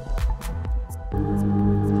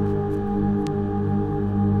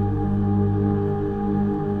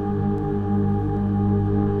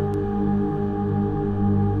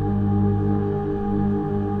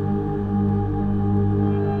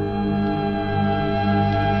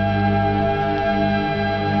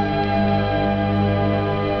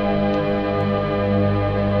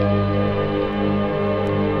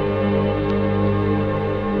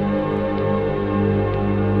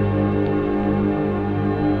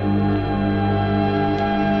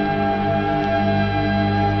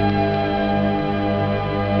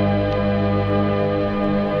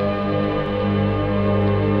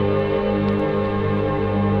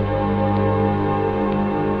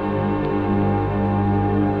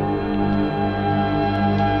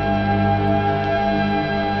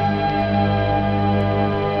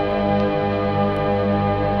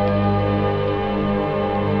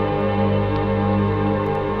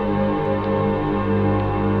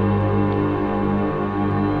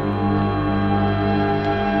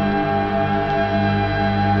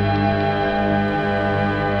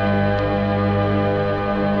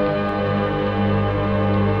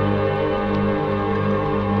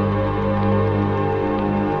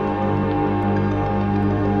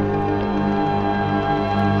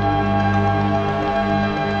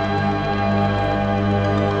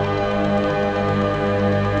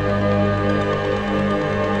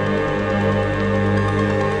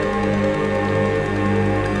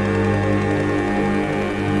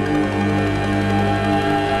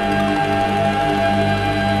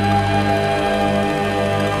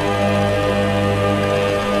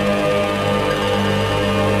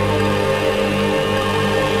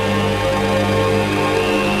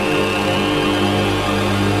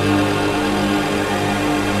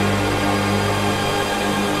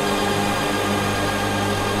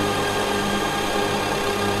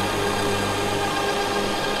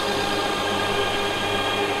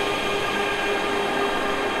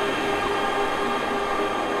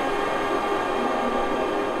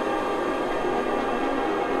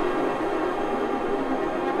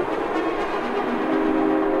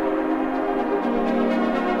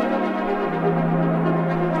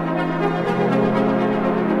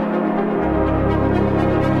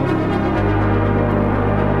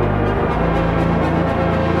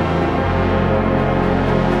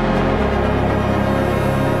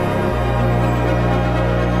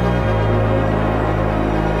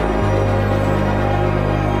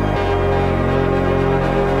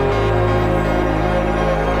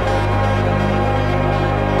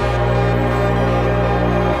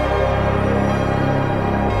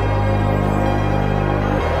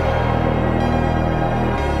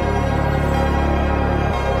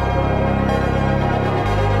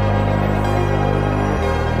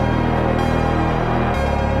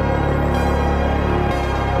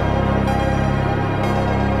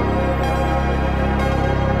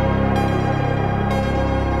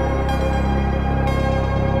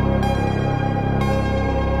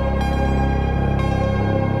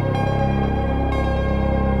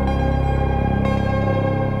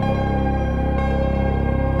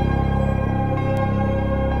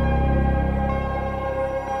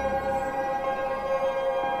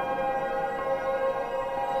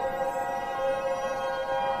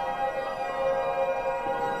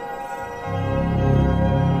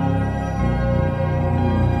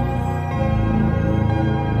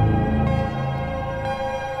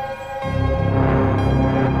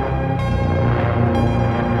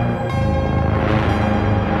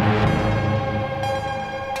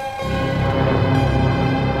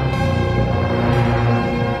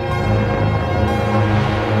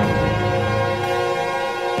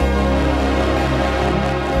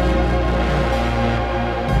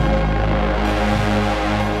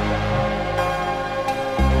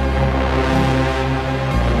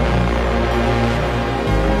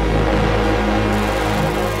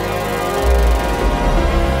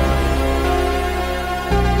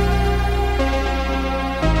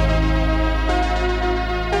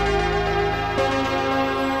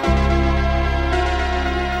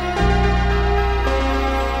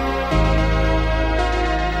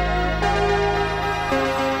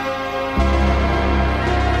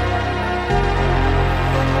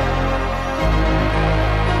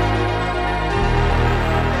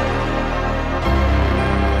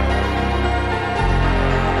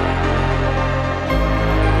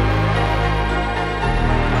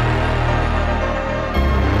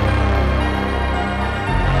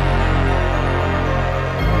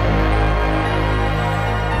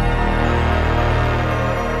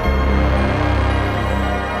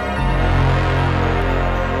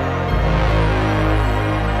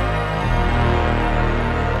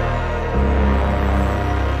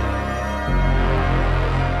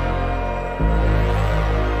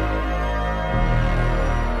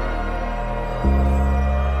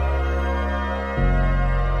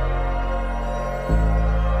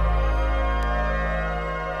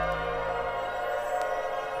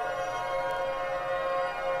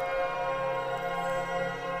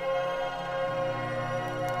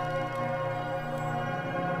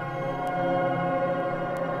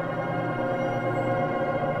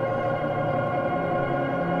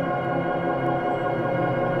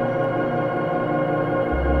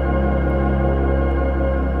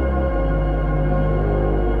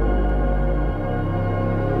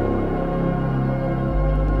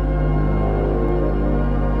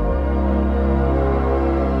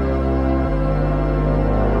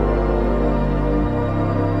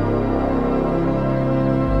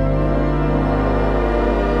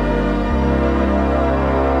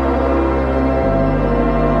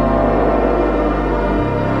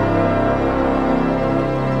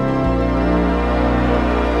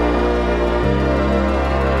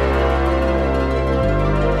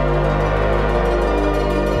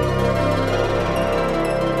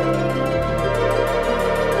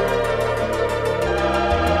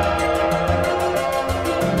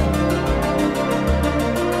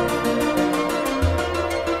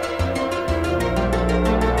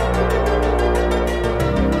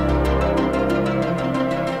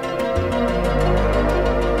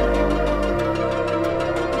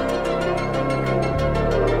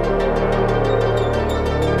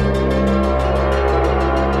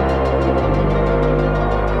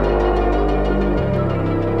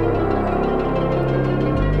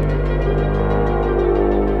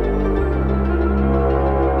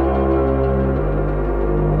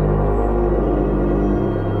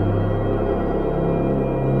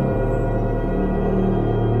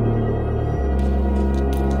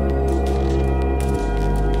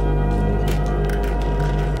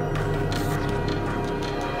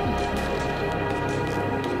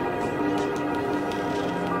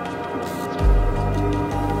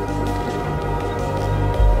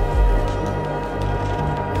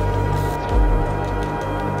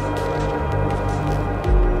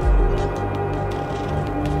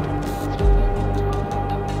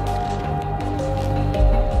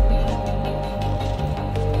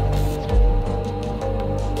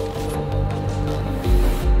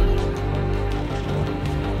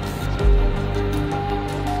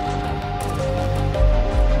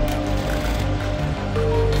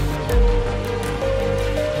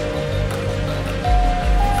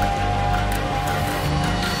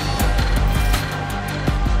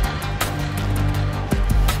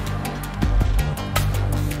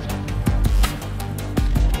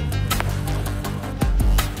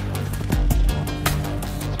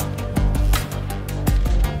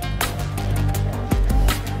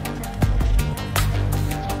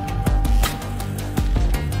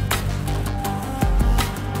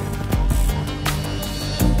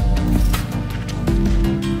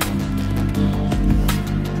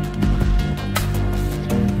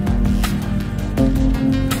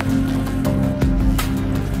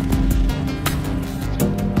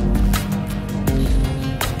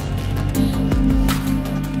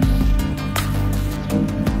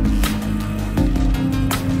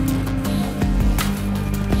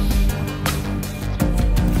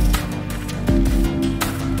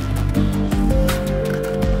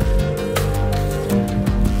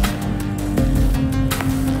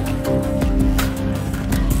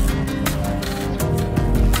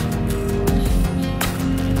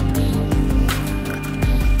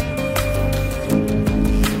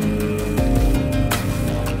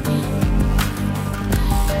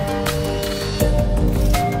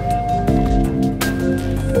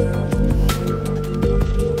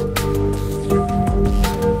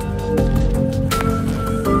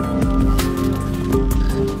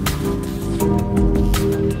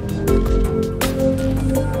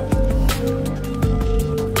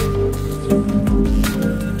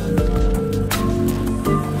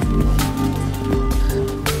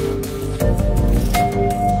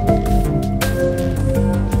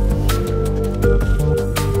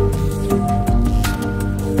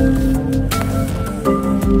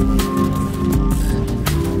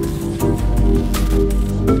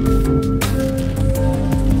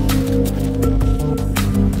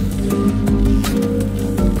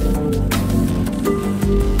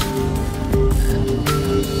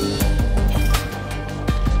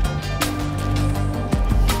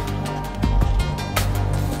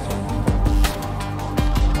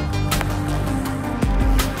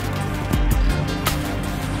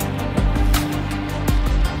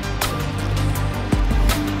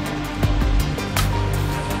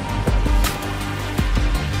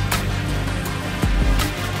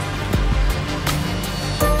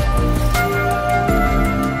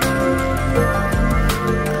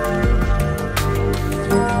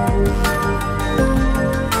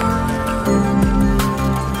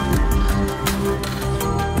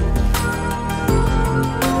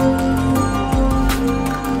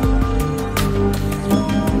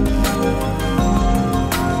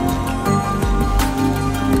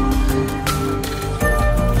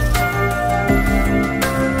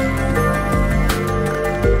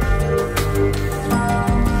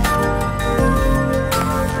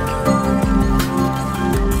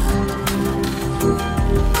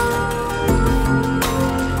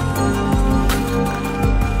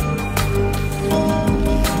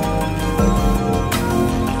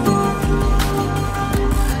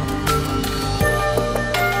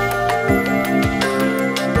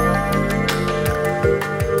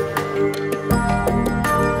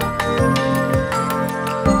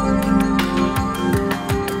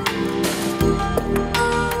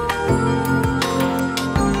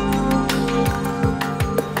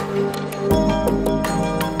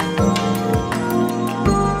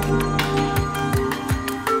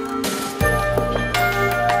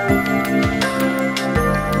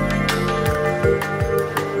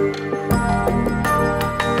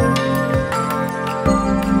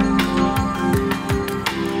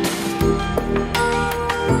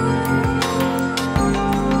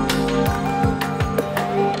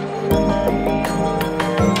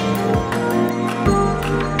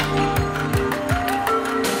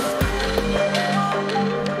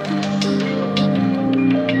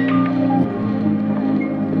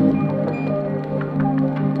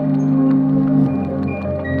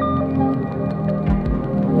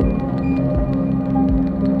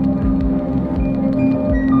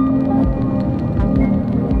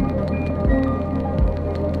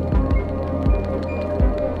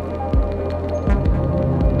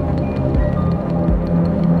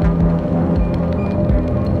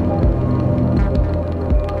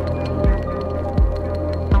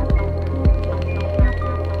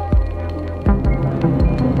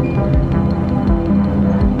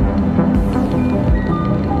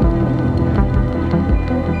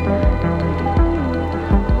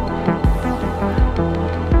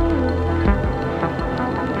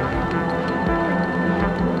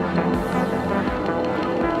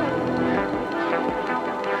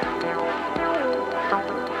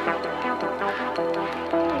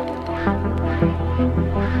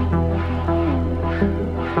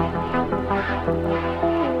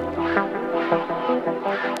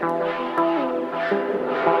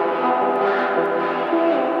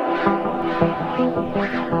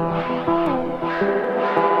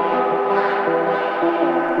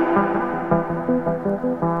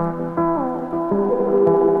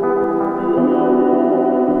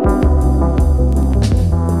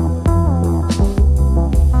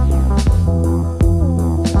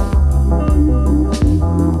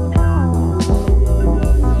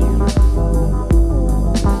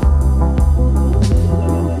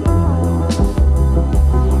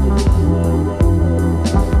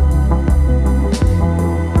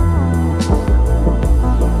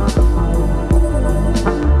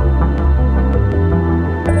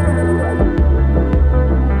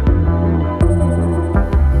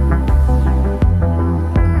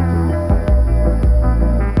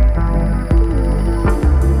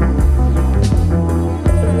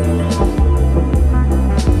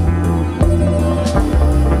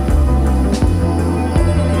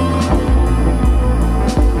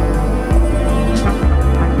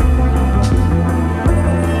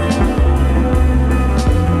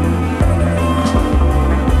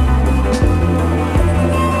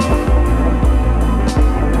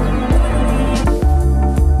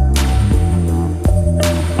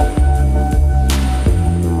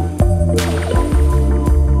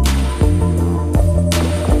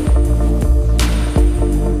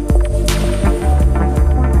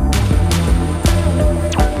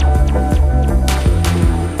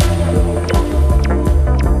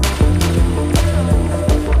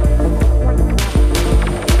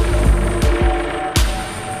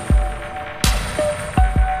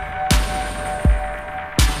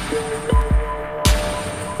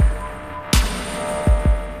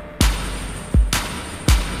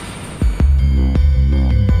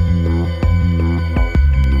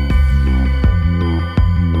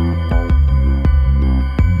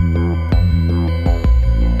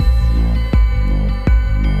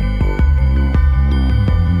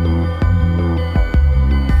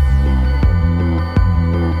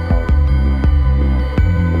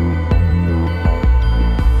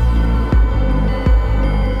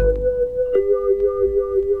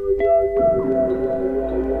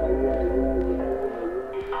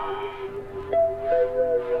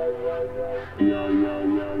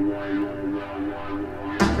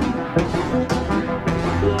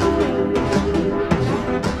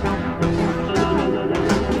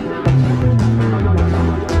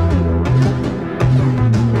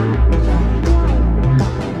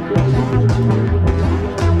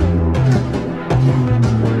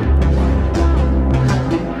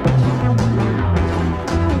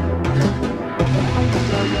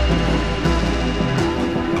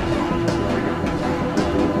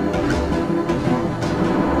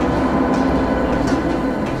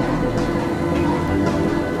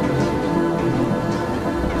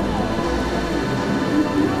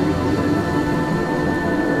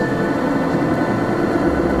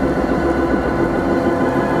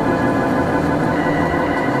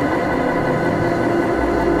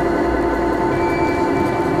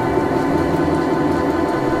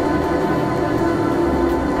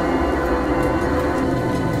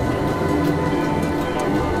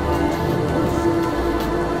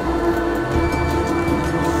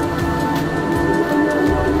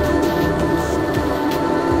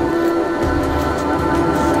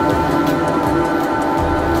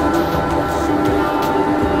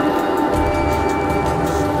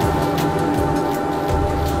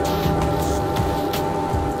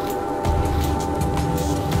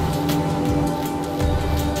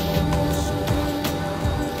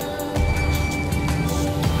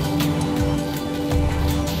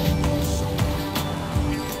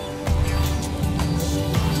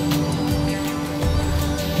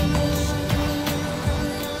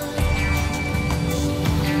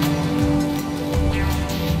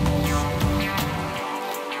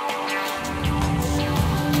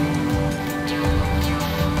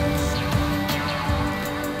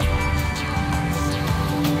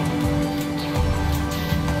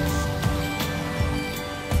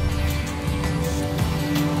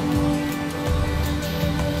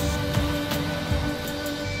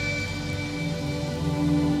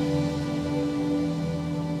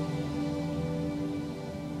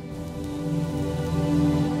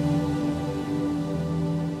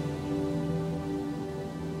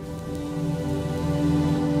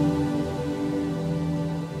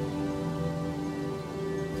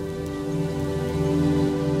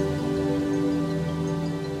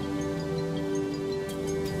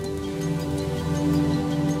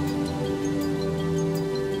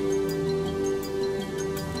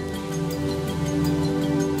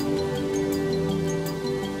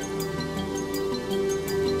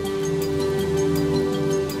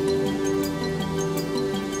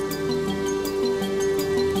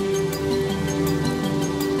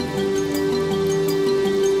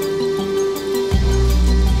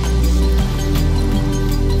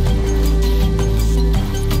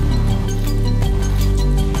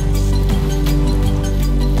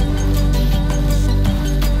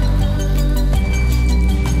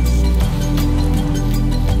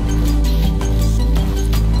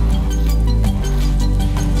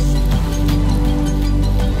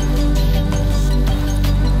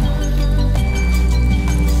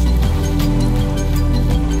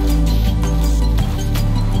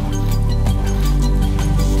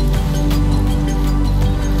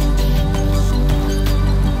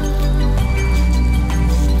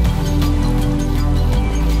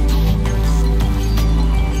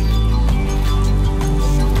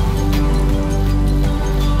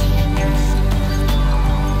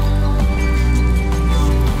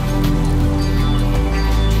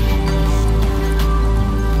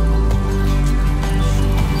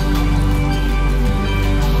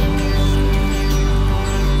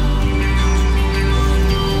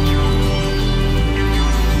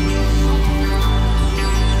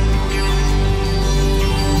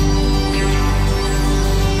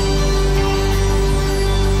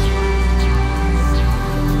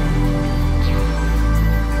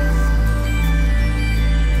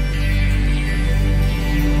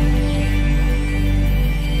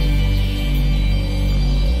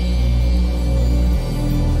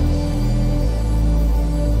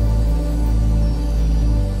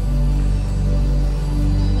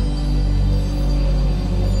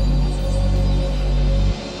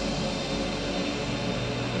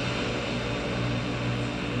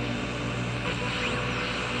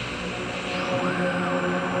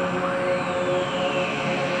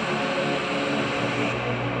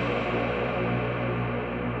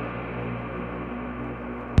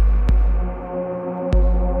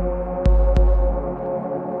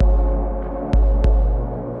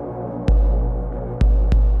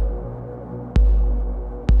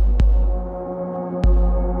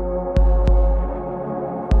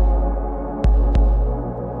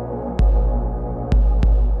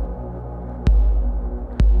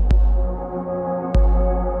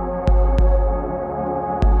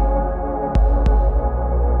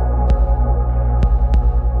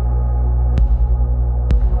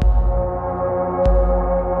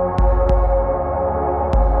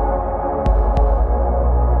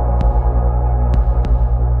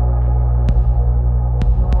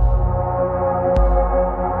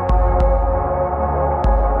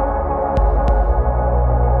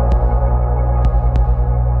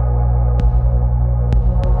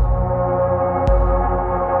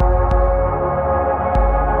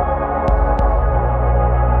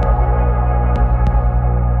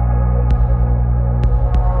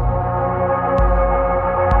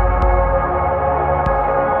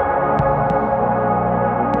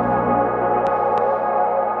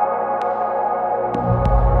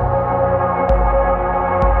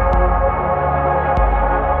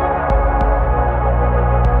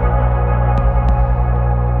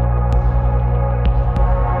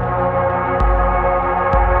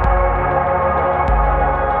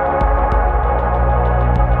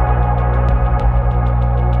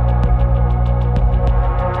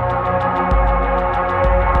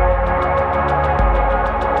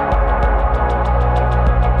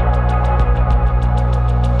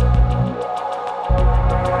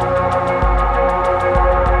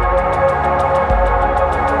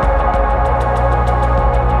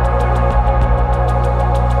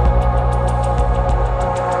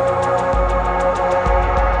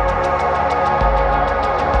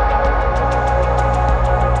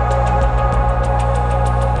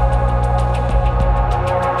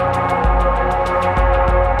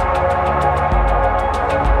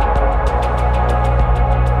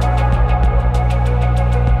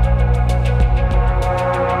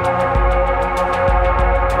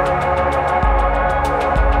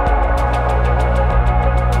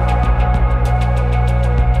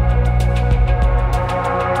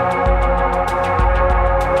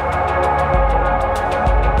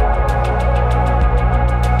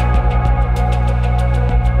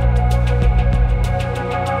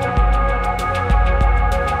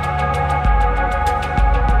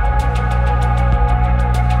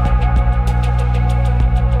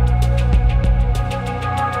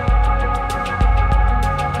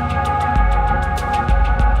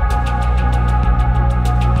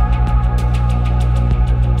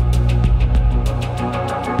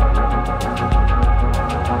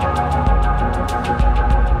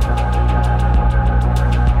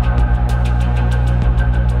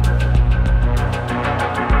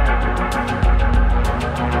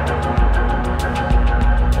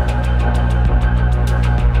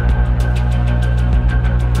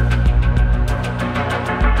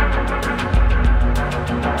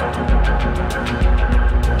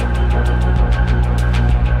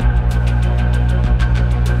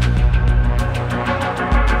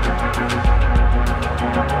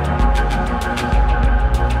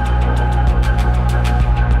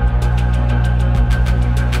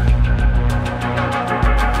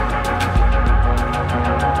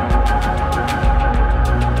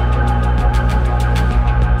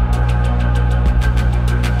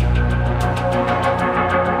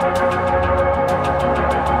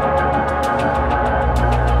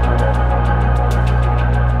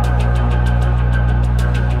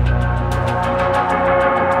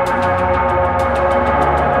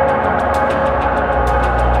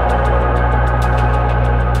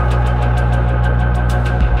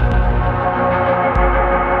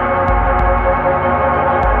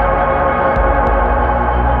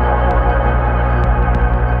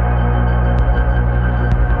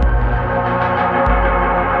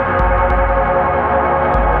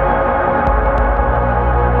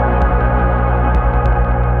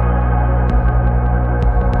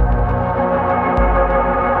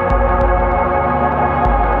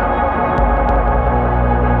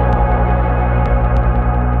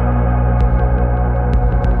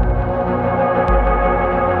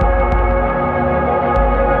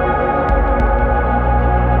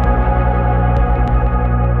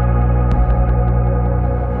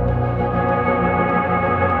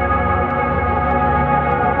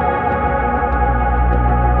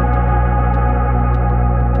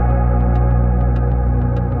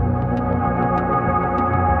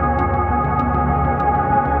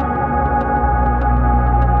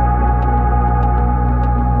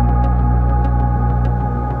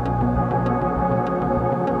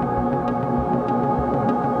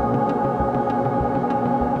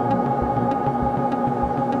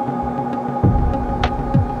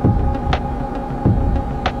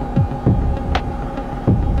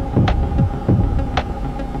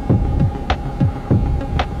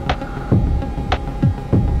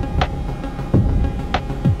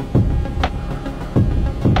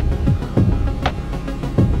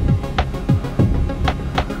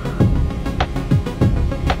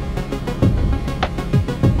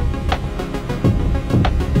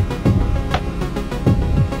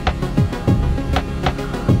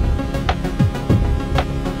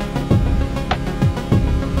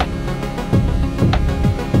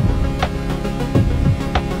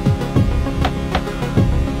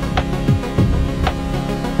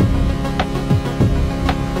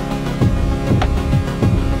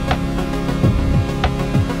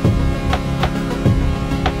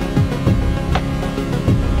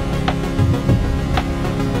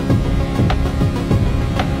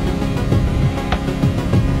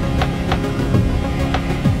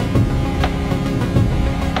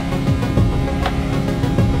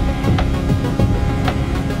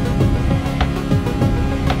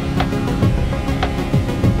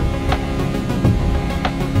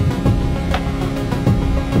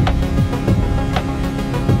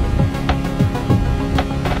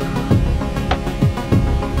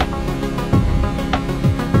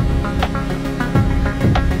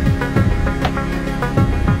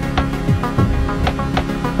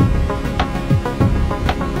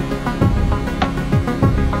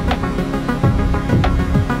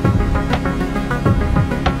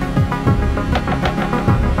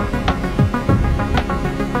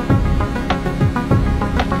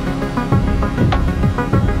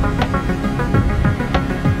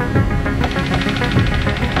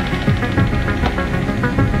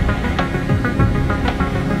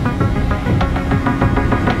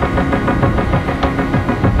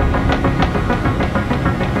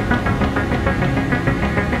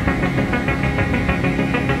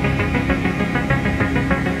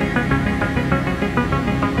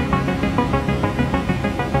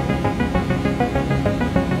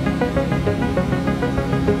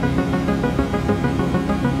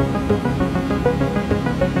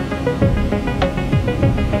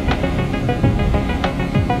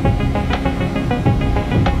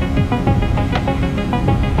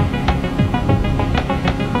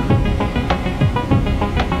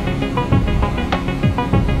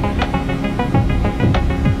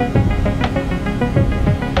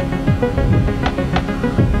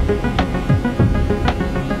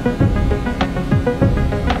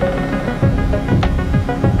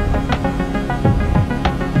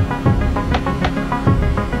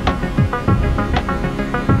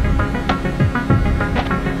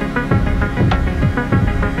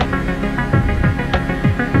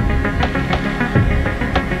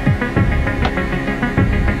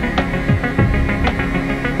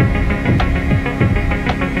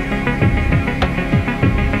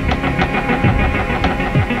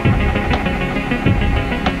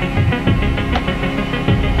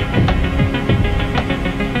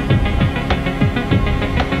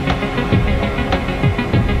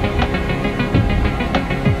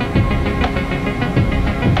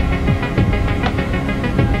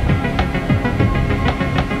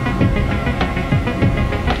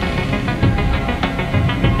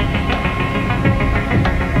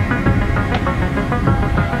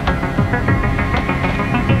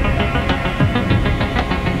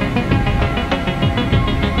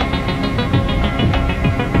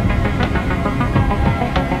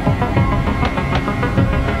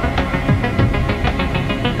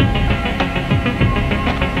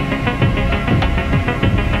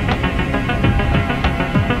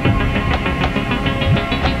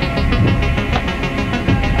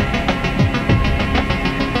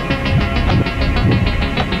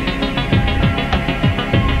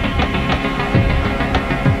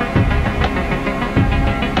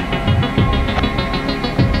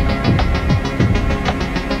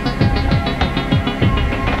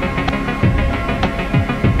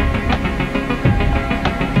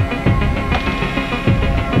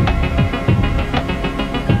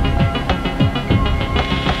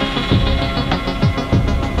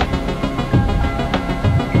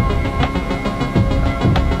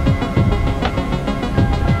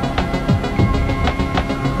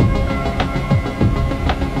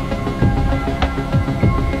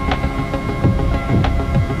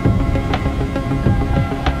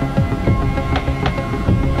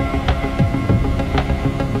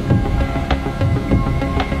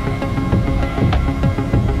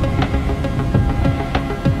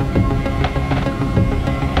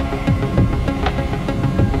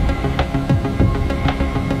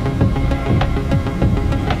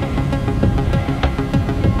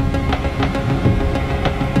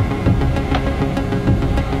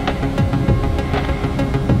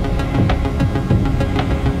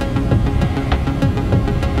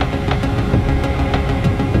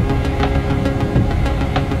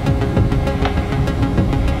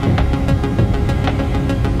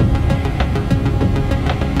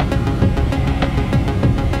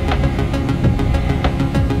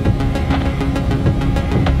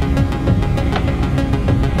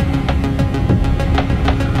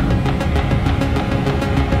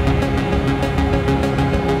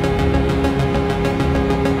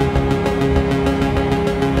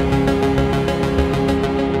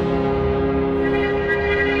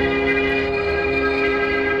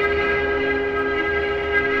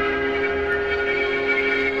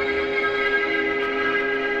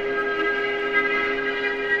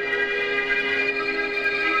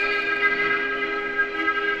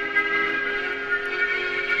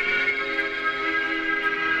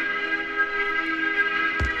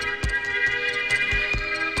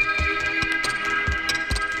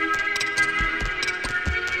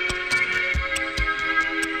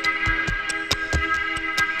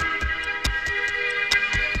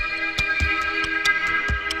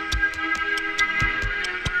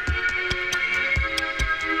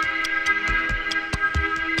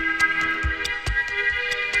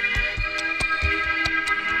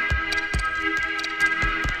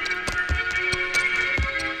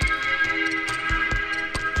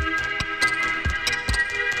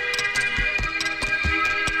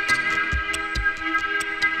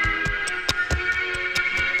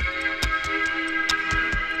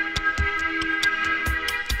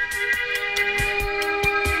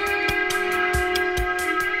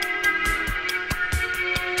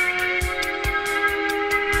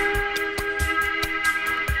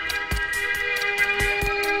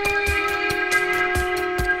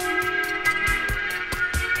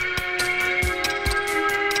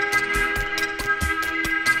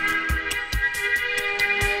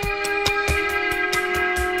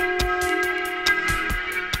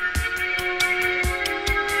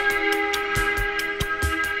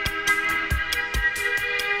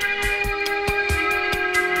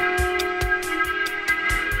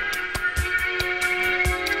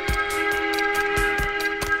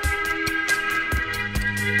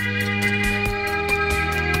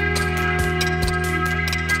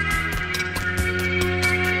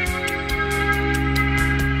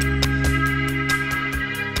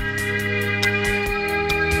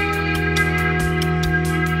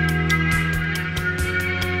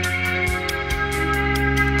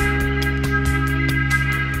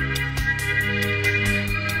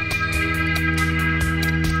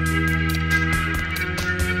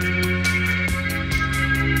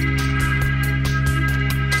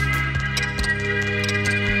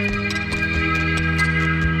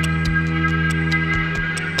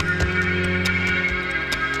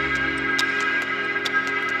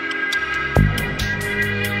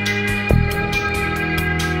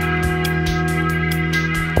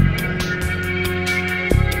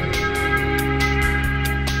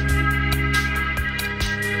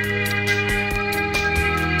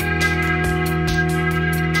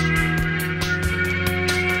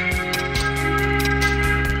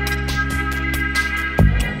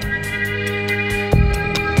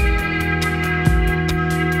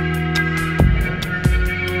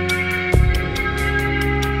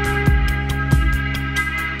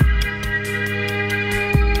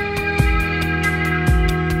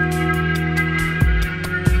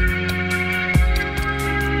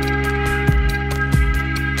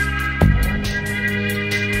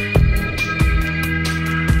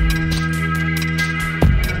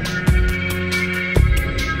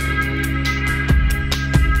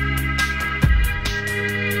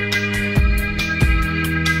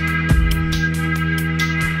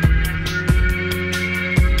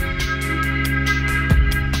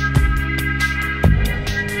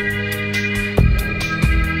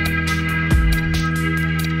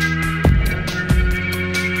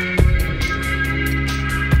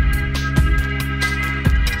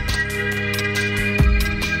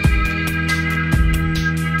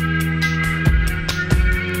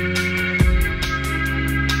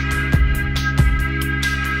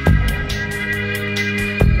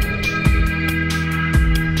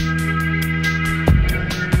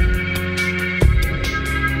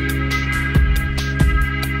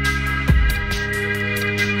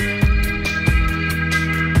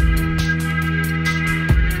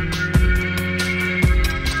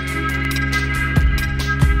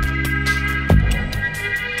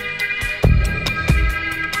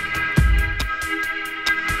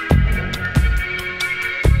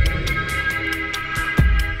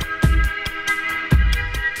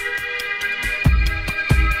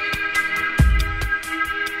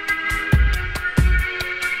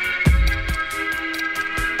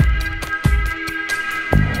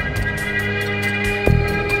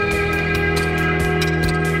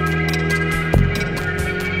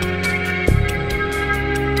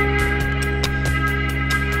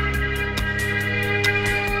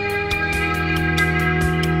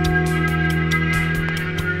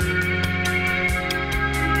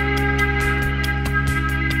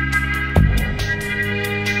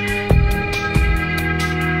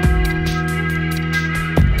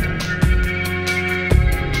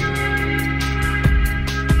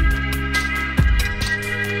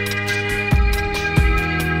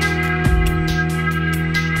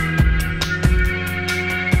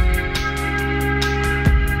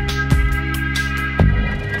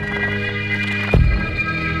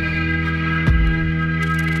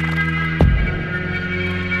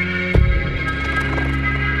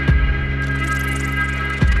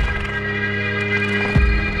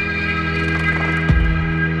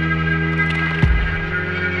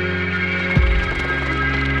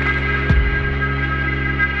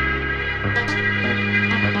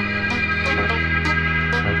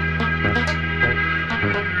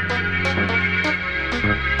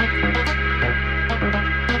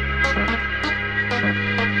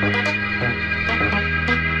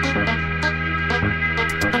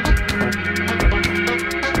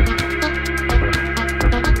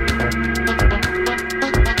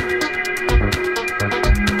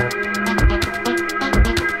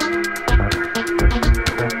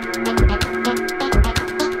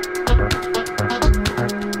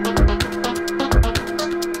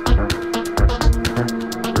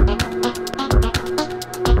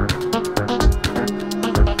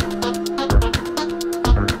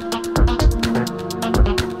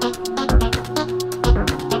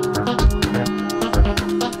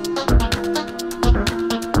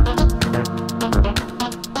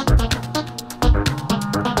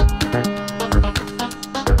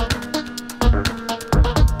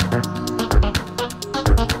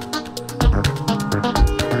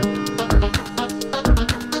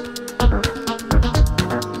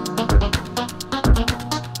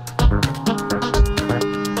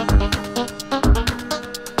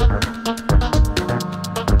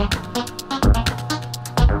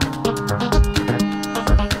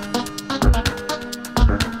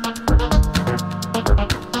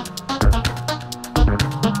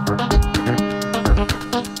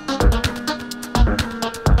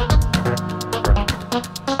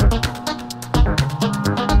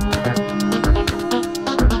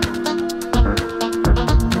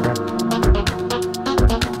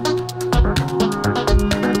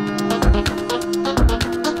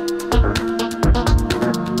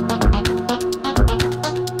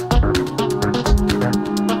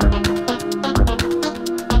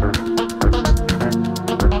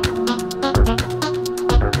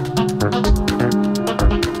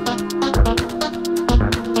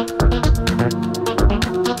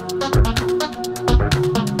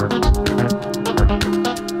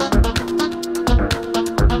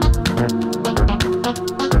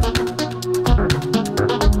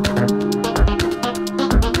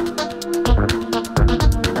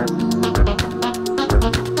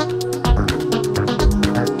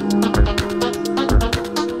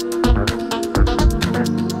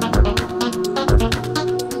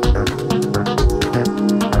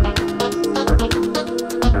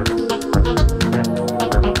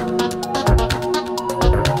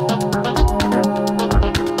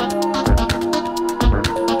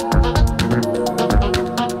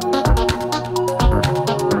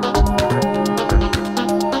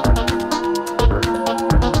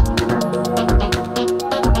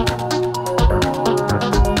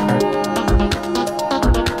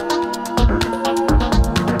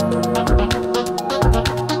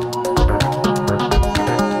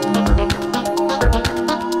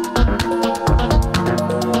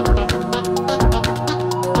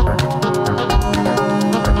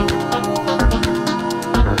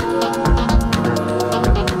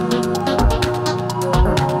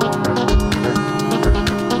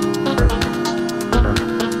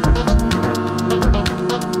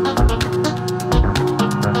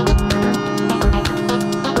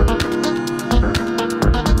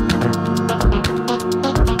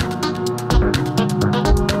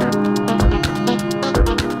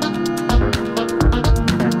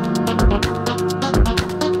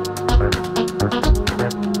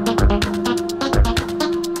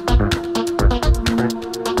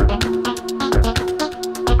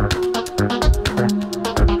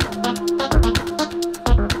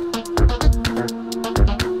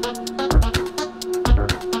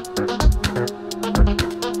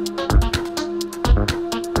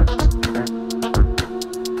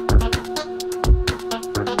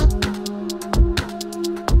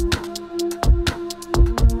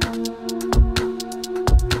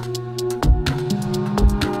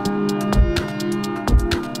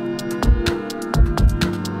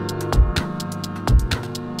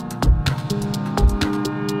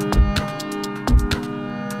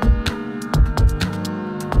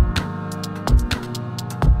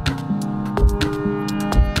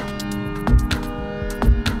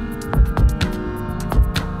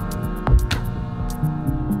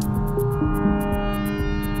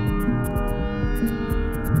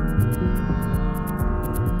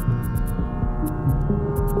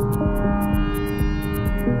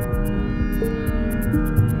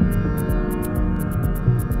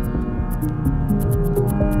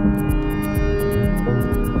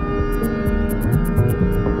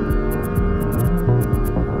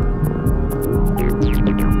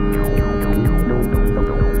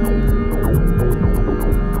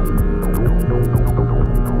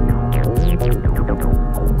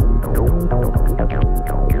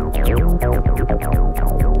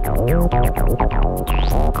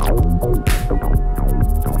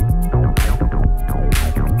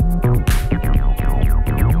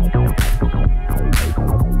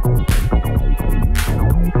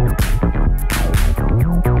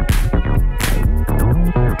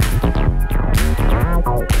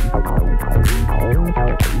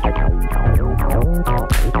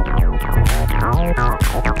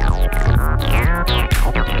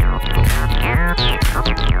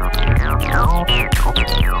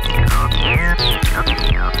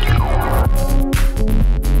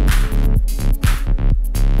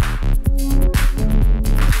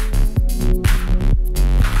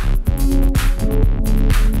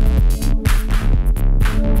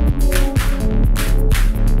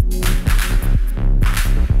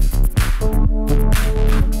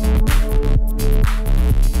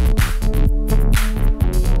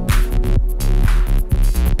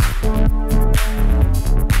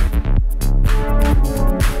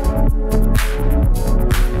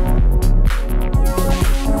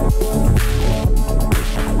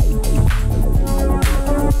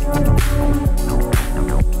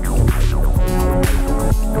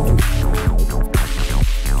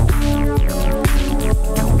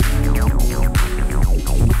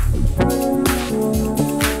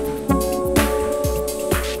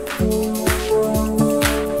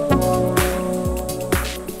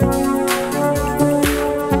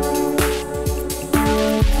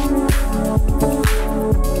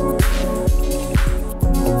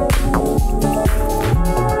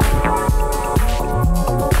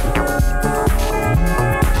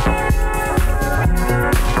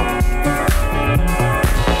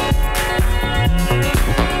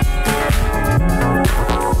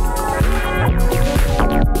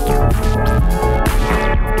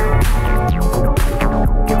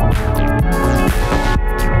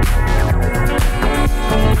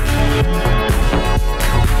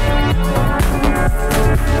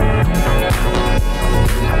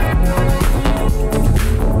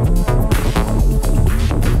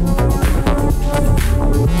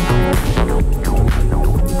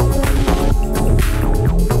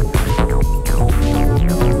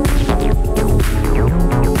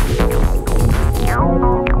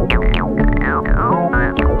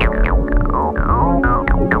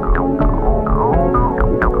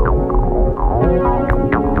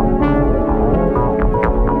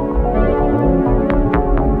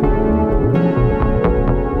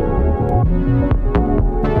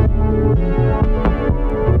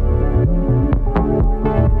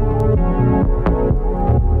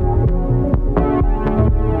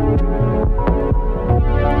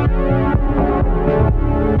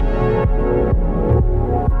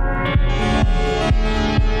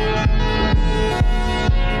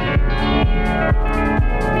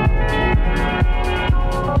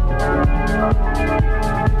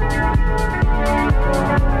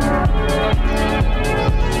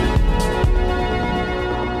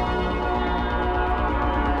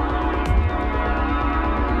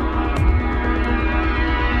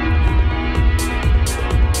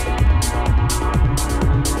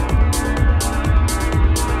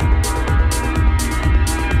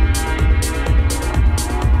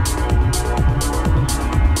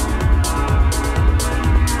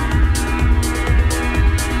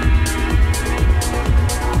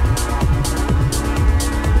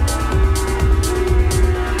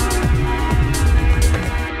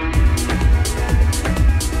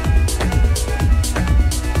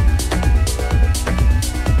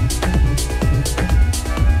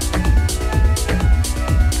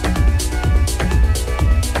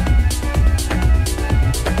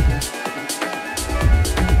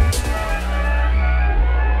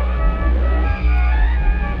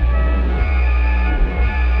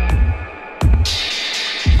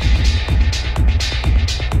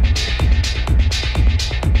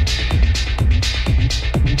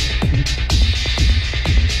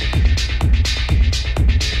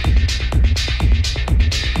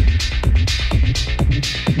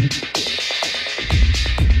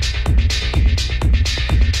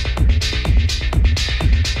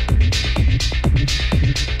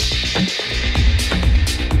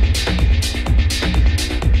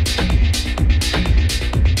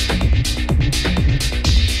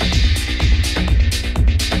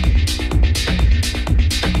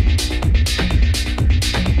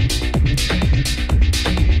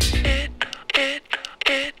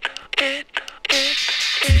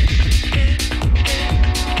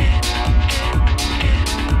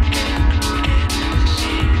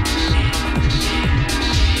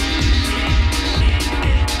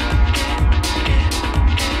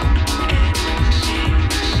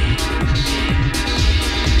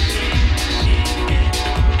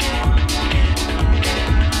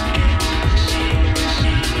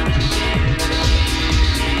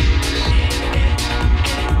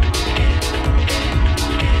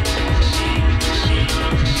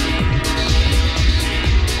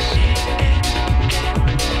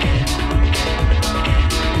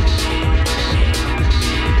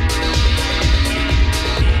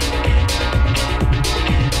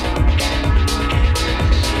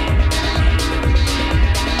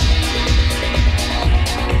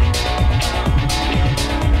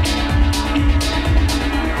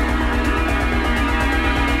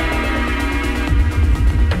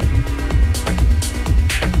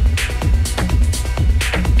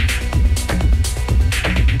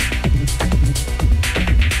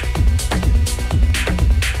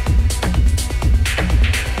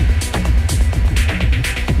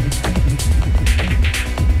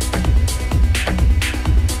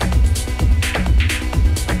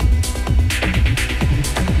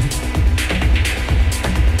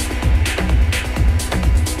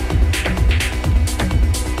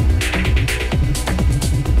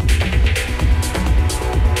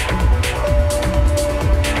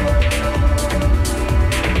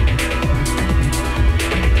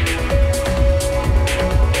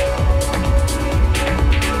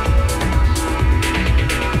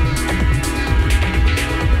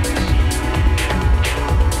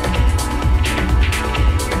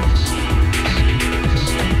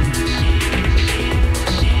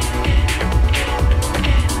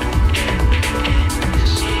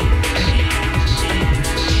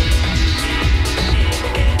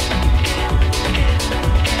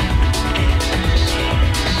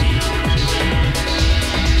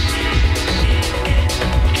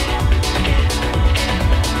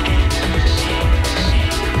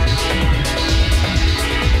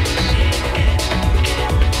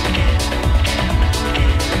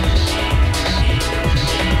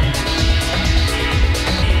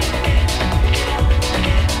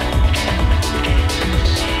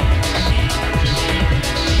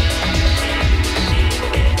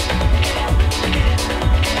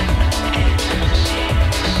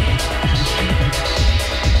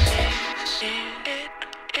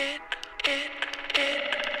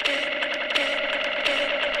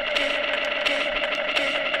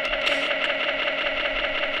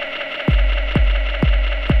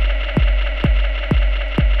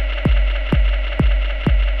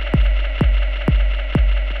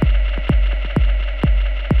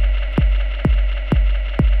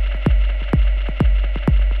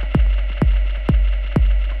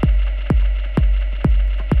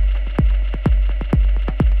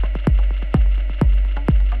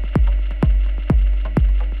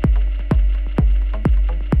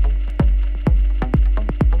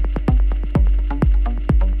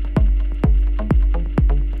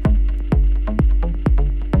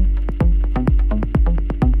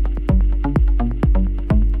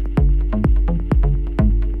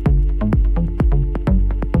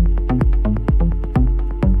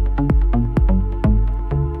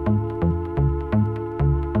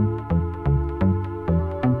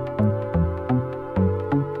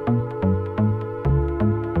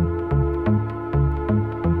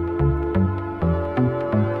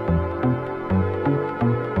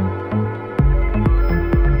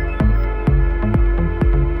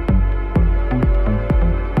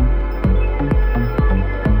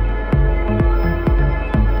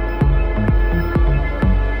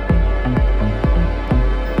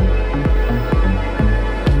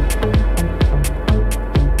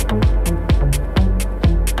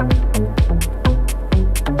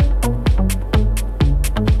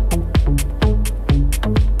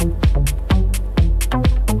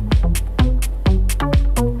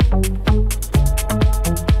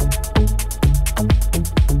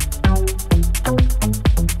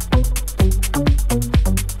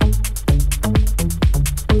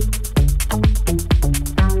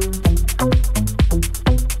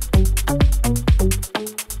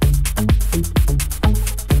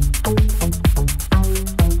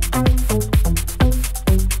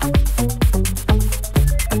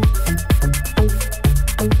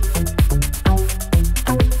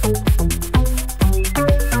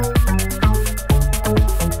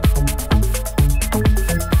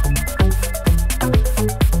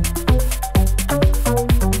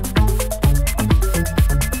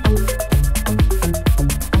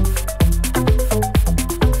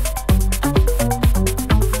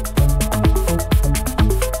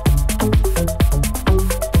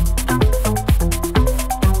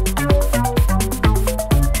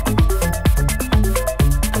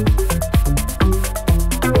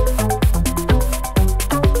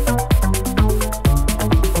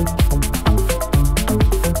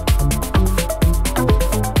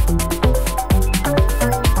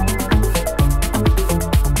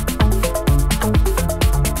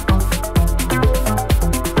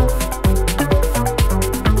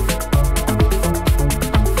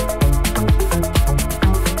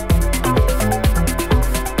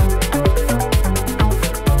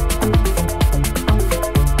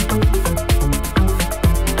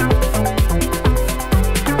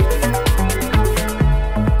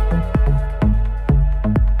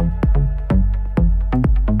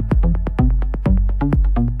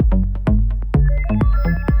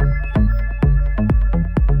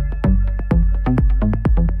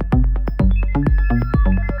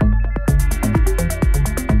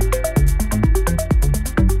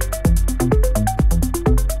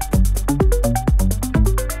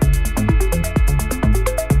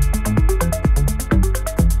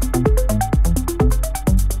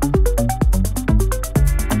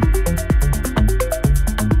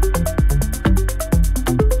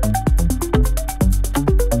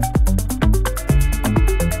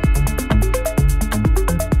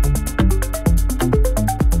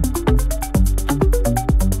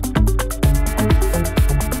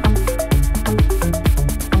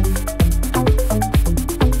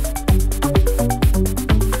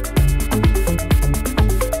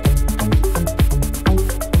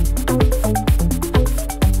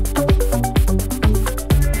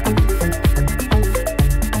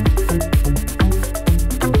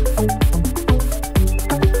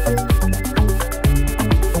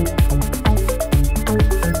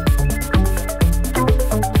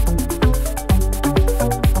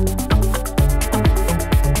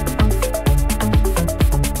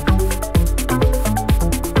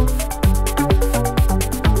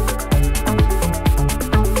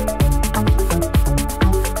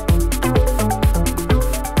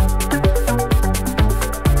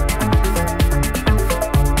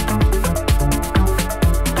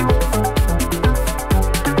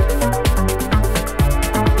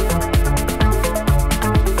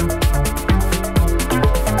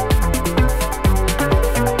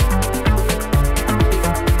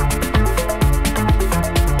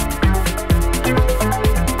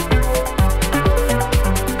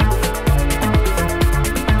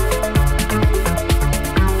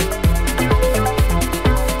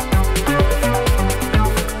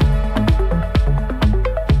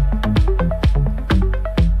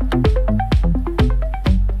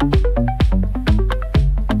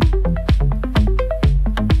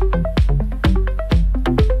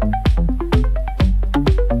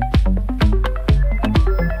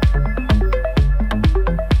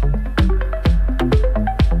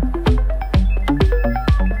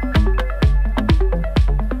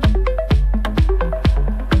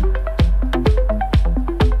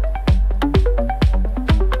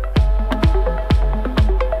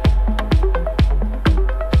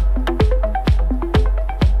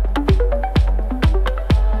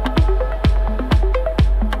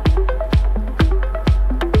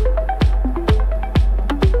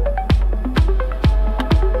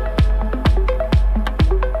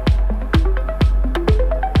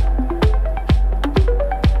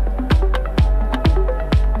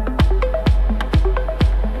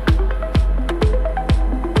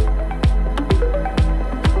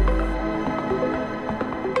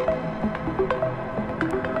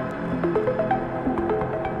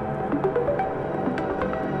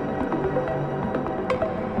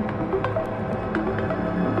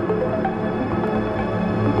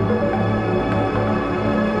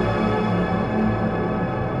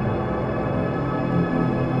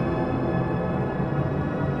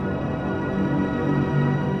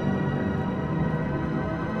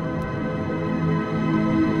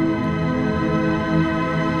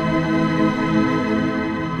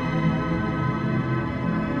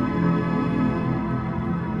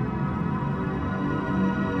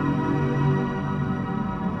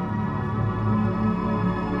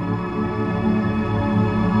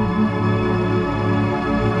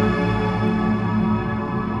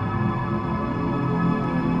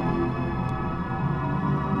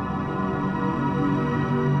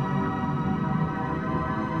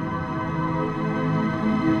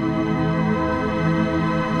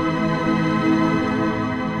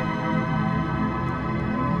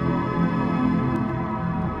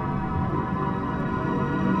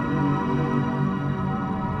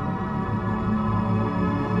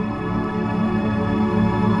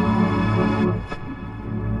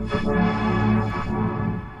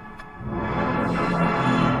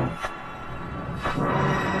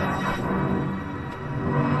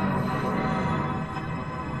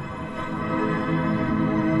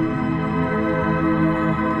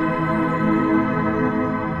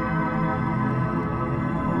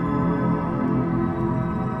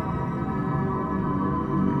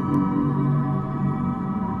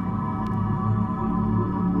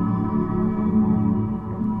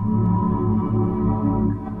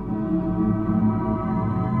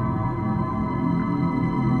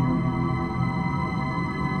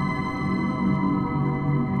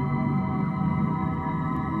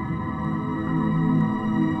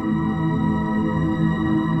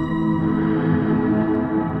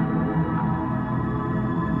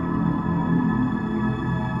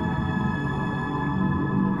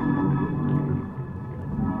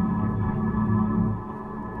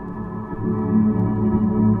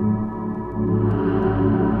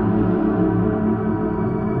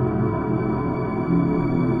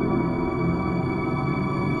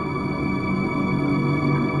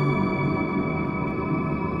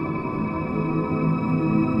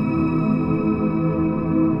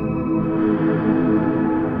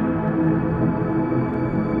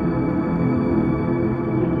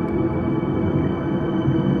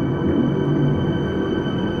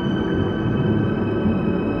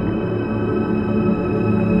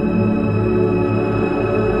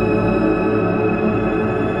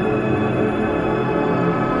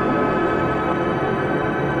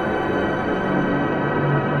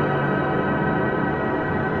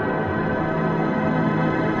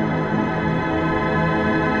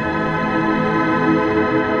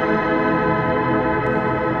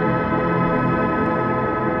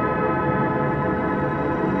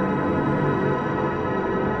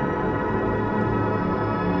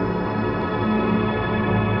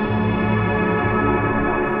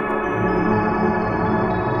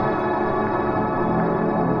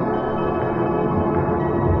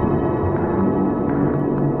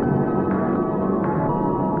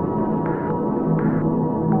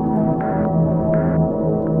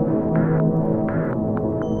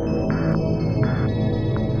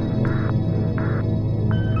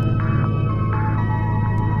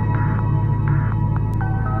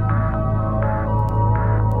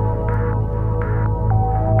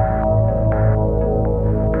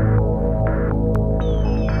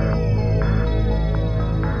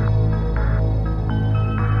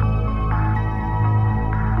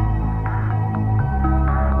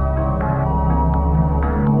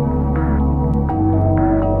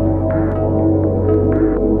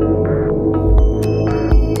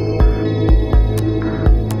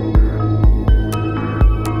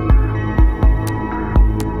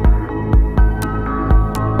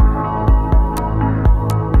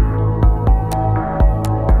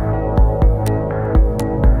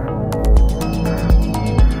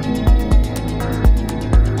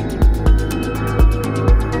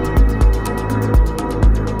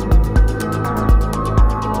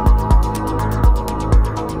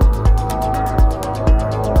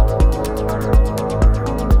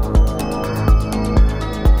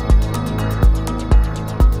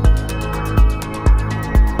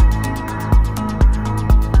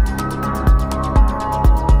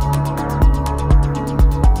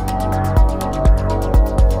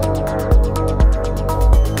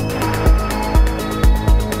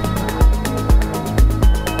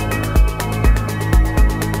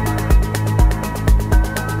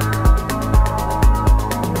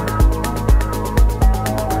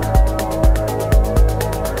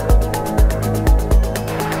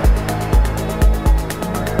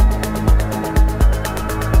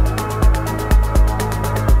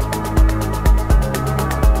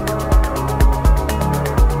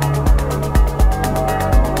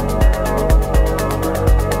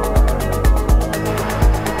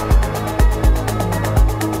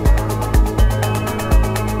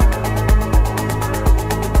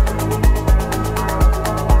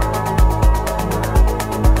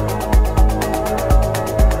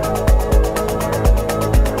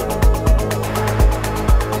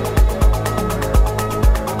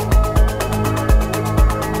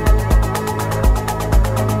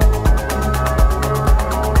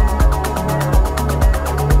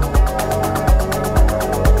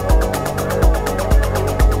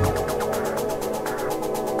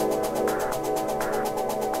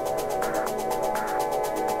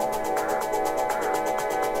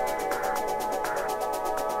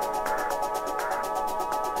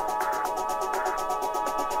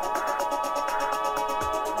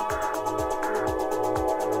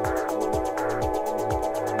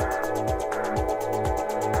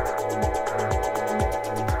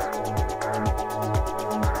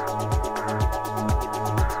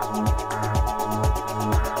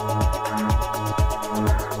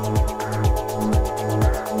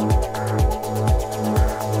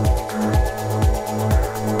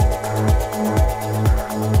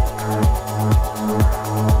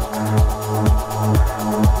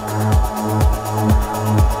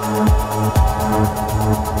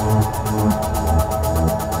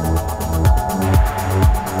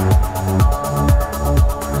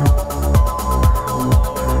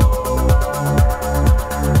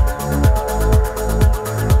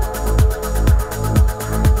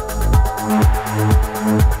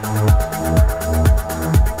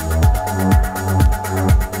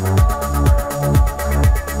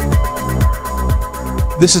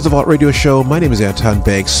 This is the Vault Radio Show. My name is Anton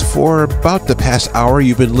Banks. For about the past hour,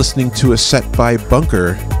 you've been listening to a set by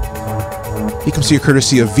BUNKR. He comes to you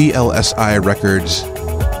courtesy of VLSI Records.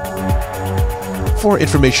 For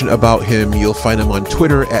information about him, you'll find him on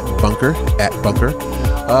Twitter at BUNKR,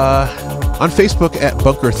 on Facebook at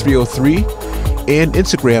BUNKR303, and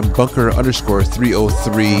Instagram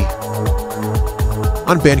BUNKR_303,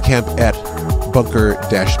 on Bandcamp at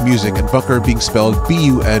BUNKR-music, and BUNKR being spelled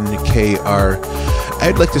BUNKR.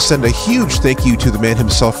 I'd like to send a huge thank you to the man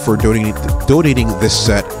himself for donating this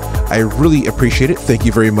set. I really appreciate it. Thank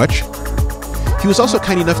you very much. He was also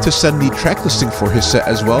kind enough to send the track listing for his set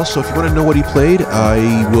as well, so if you want to know what he played,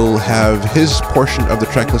 I will have his portion of the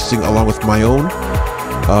track listing along with my own,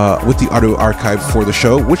 with the audio archive for the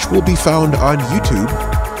show, which will be found on YouTube,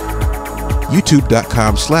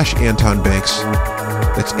 youtube.com/AntonBanks.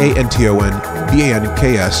 That's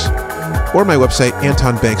ANTONBANKS, or my website,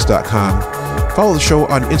 AntonBanks.com. Follow the show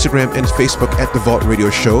on Instagram and Facebook at The Vault Radio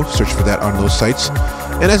Show. Search for that on those sites.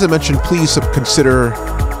 And as I mentioned, please consider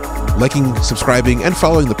liking, subscribing, and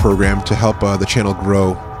following the program to help the channel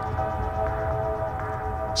grow.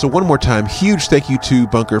 So one more time, huge thank you to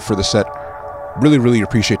BUNKR for the set. Really, really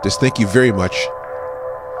appreciate this. Thank you very much.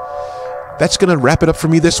 That's going to wrap it up for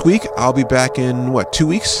me this week. I'll be back in, 2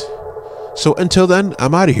 weeks? So until then,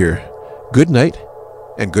 I'm out of here. Good night,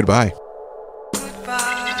 and goodbye.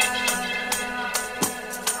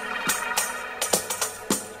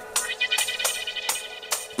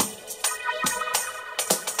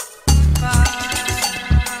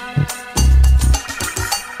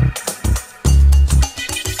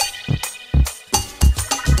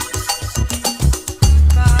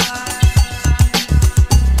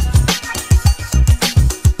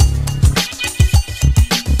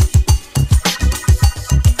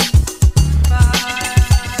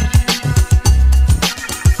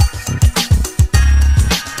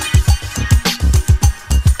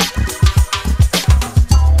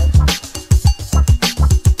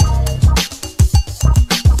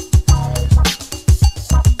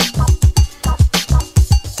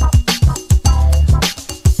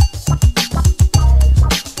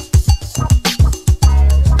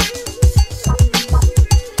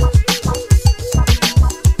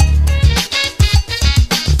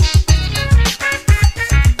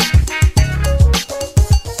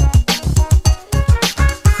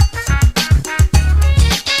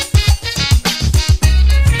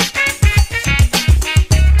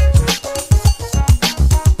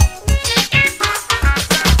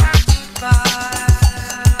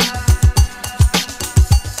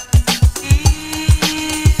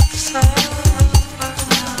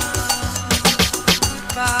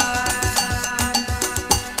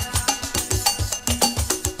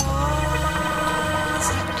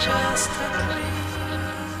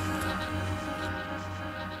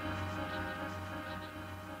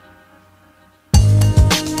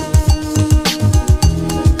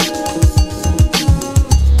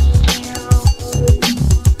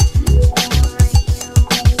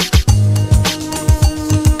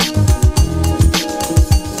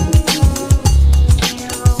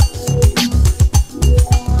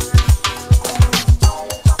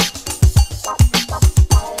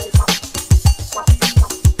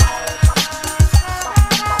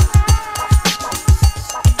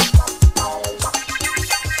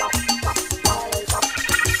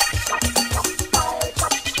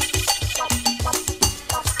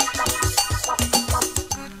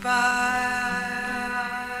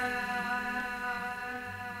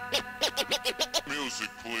 Music,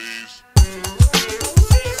 please.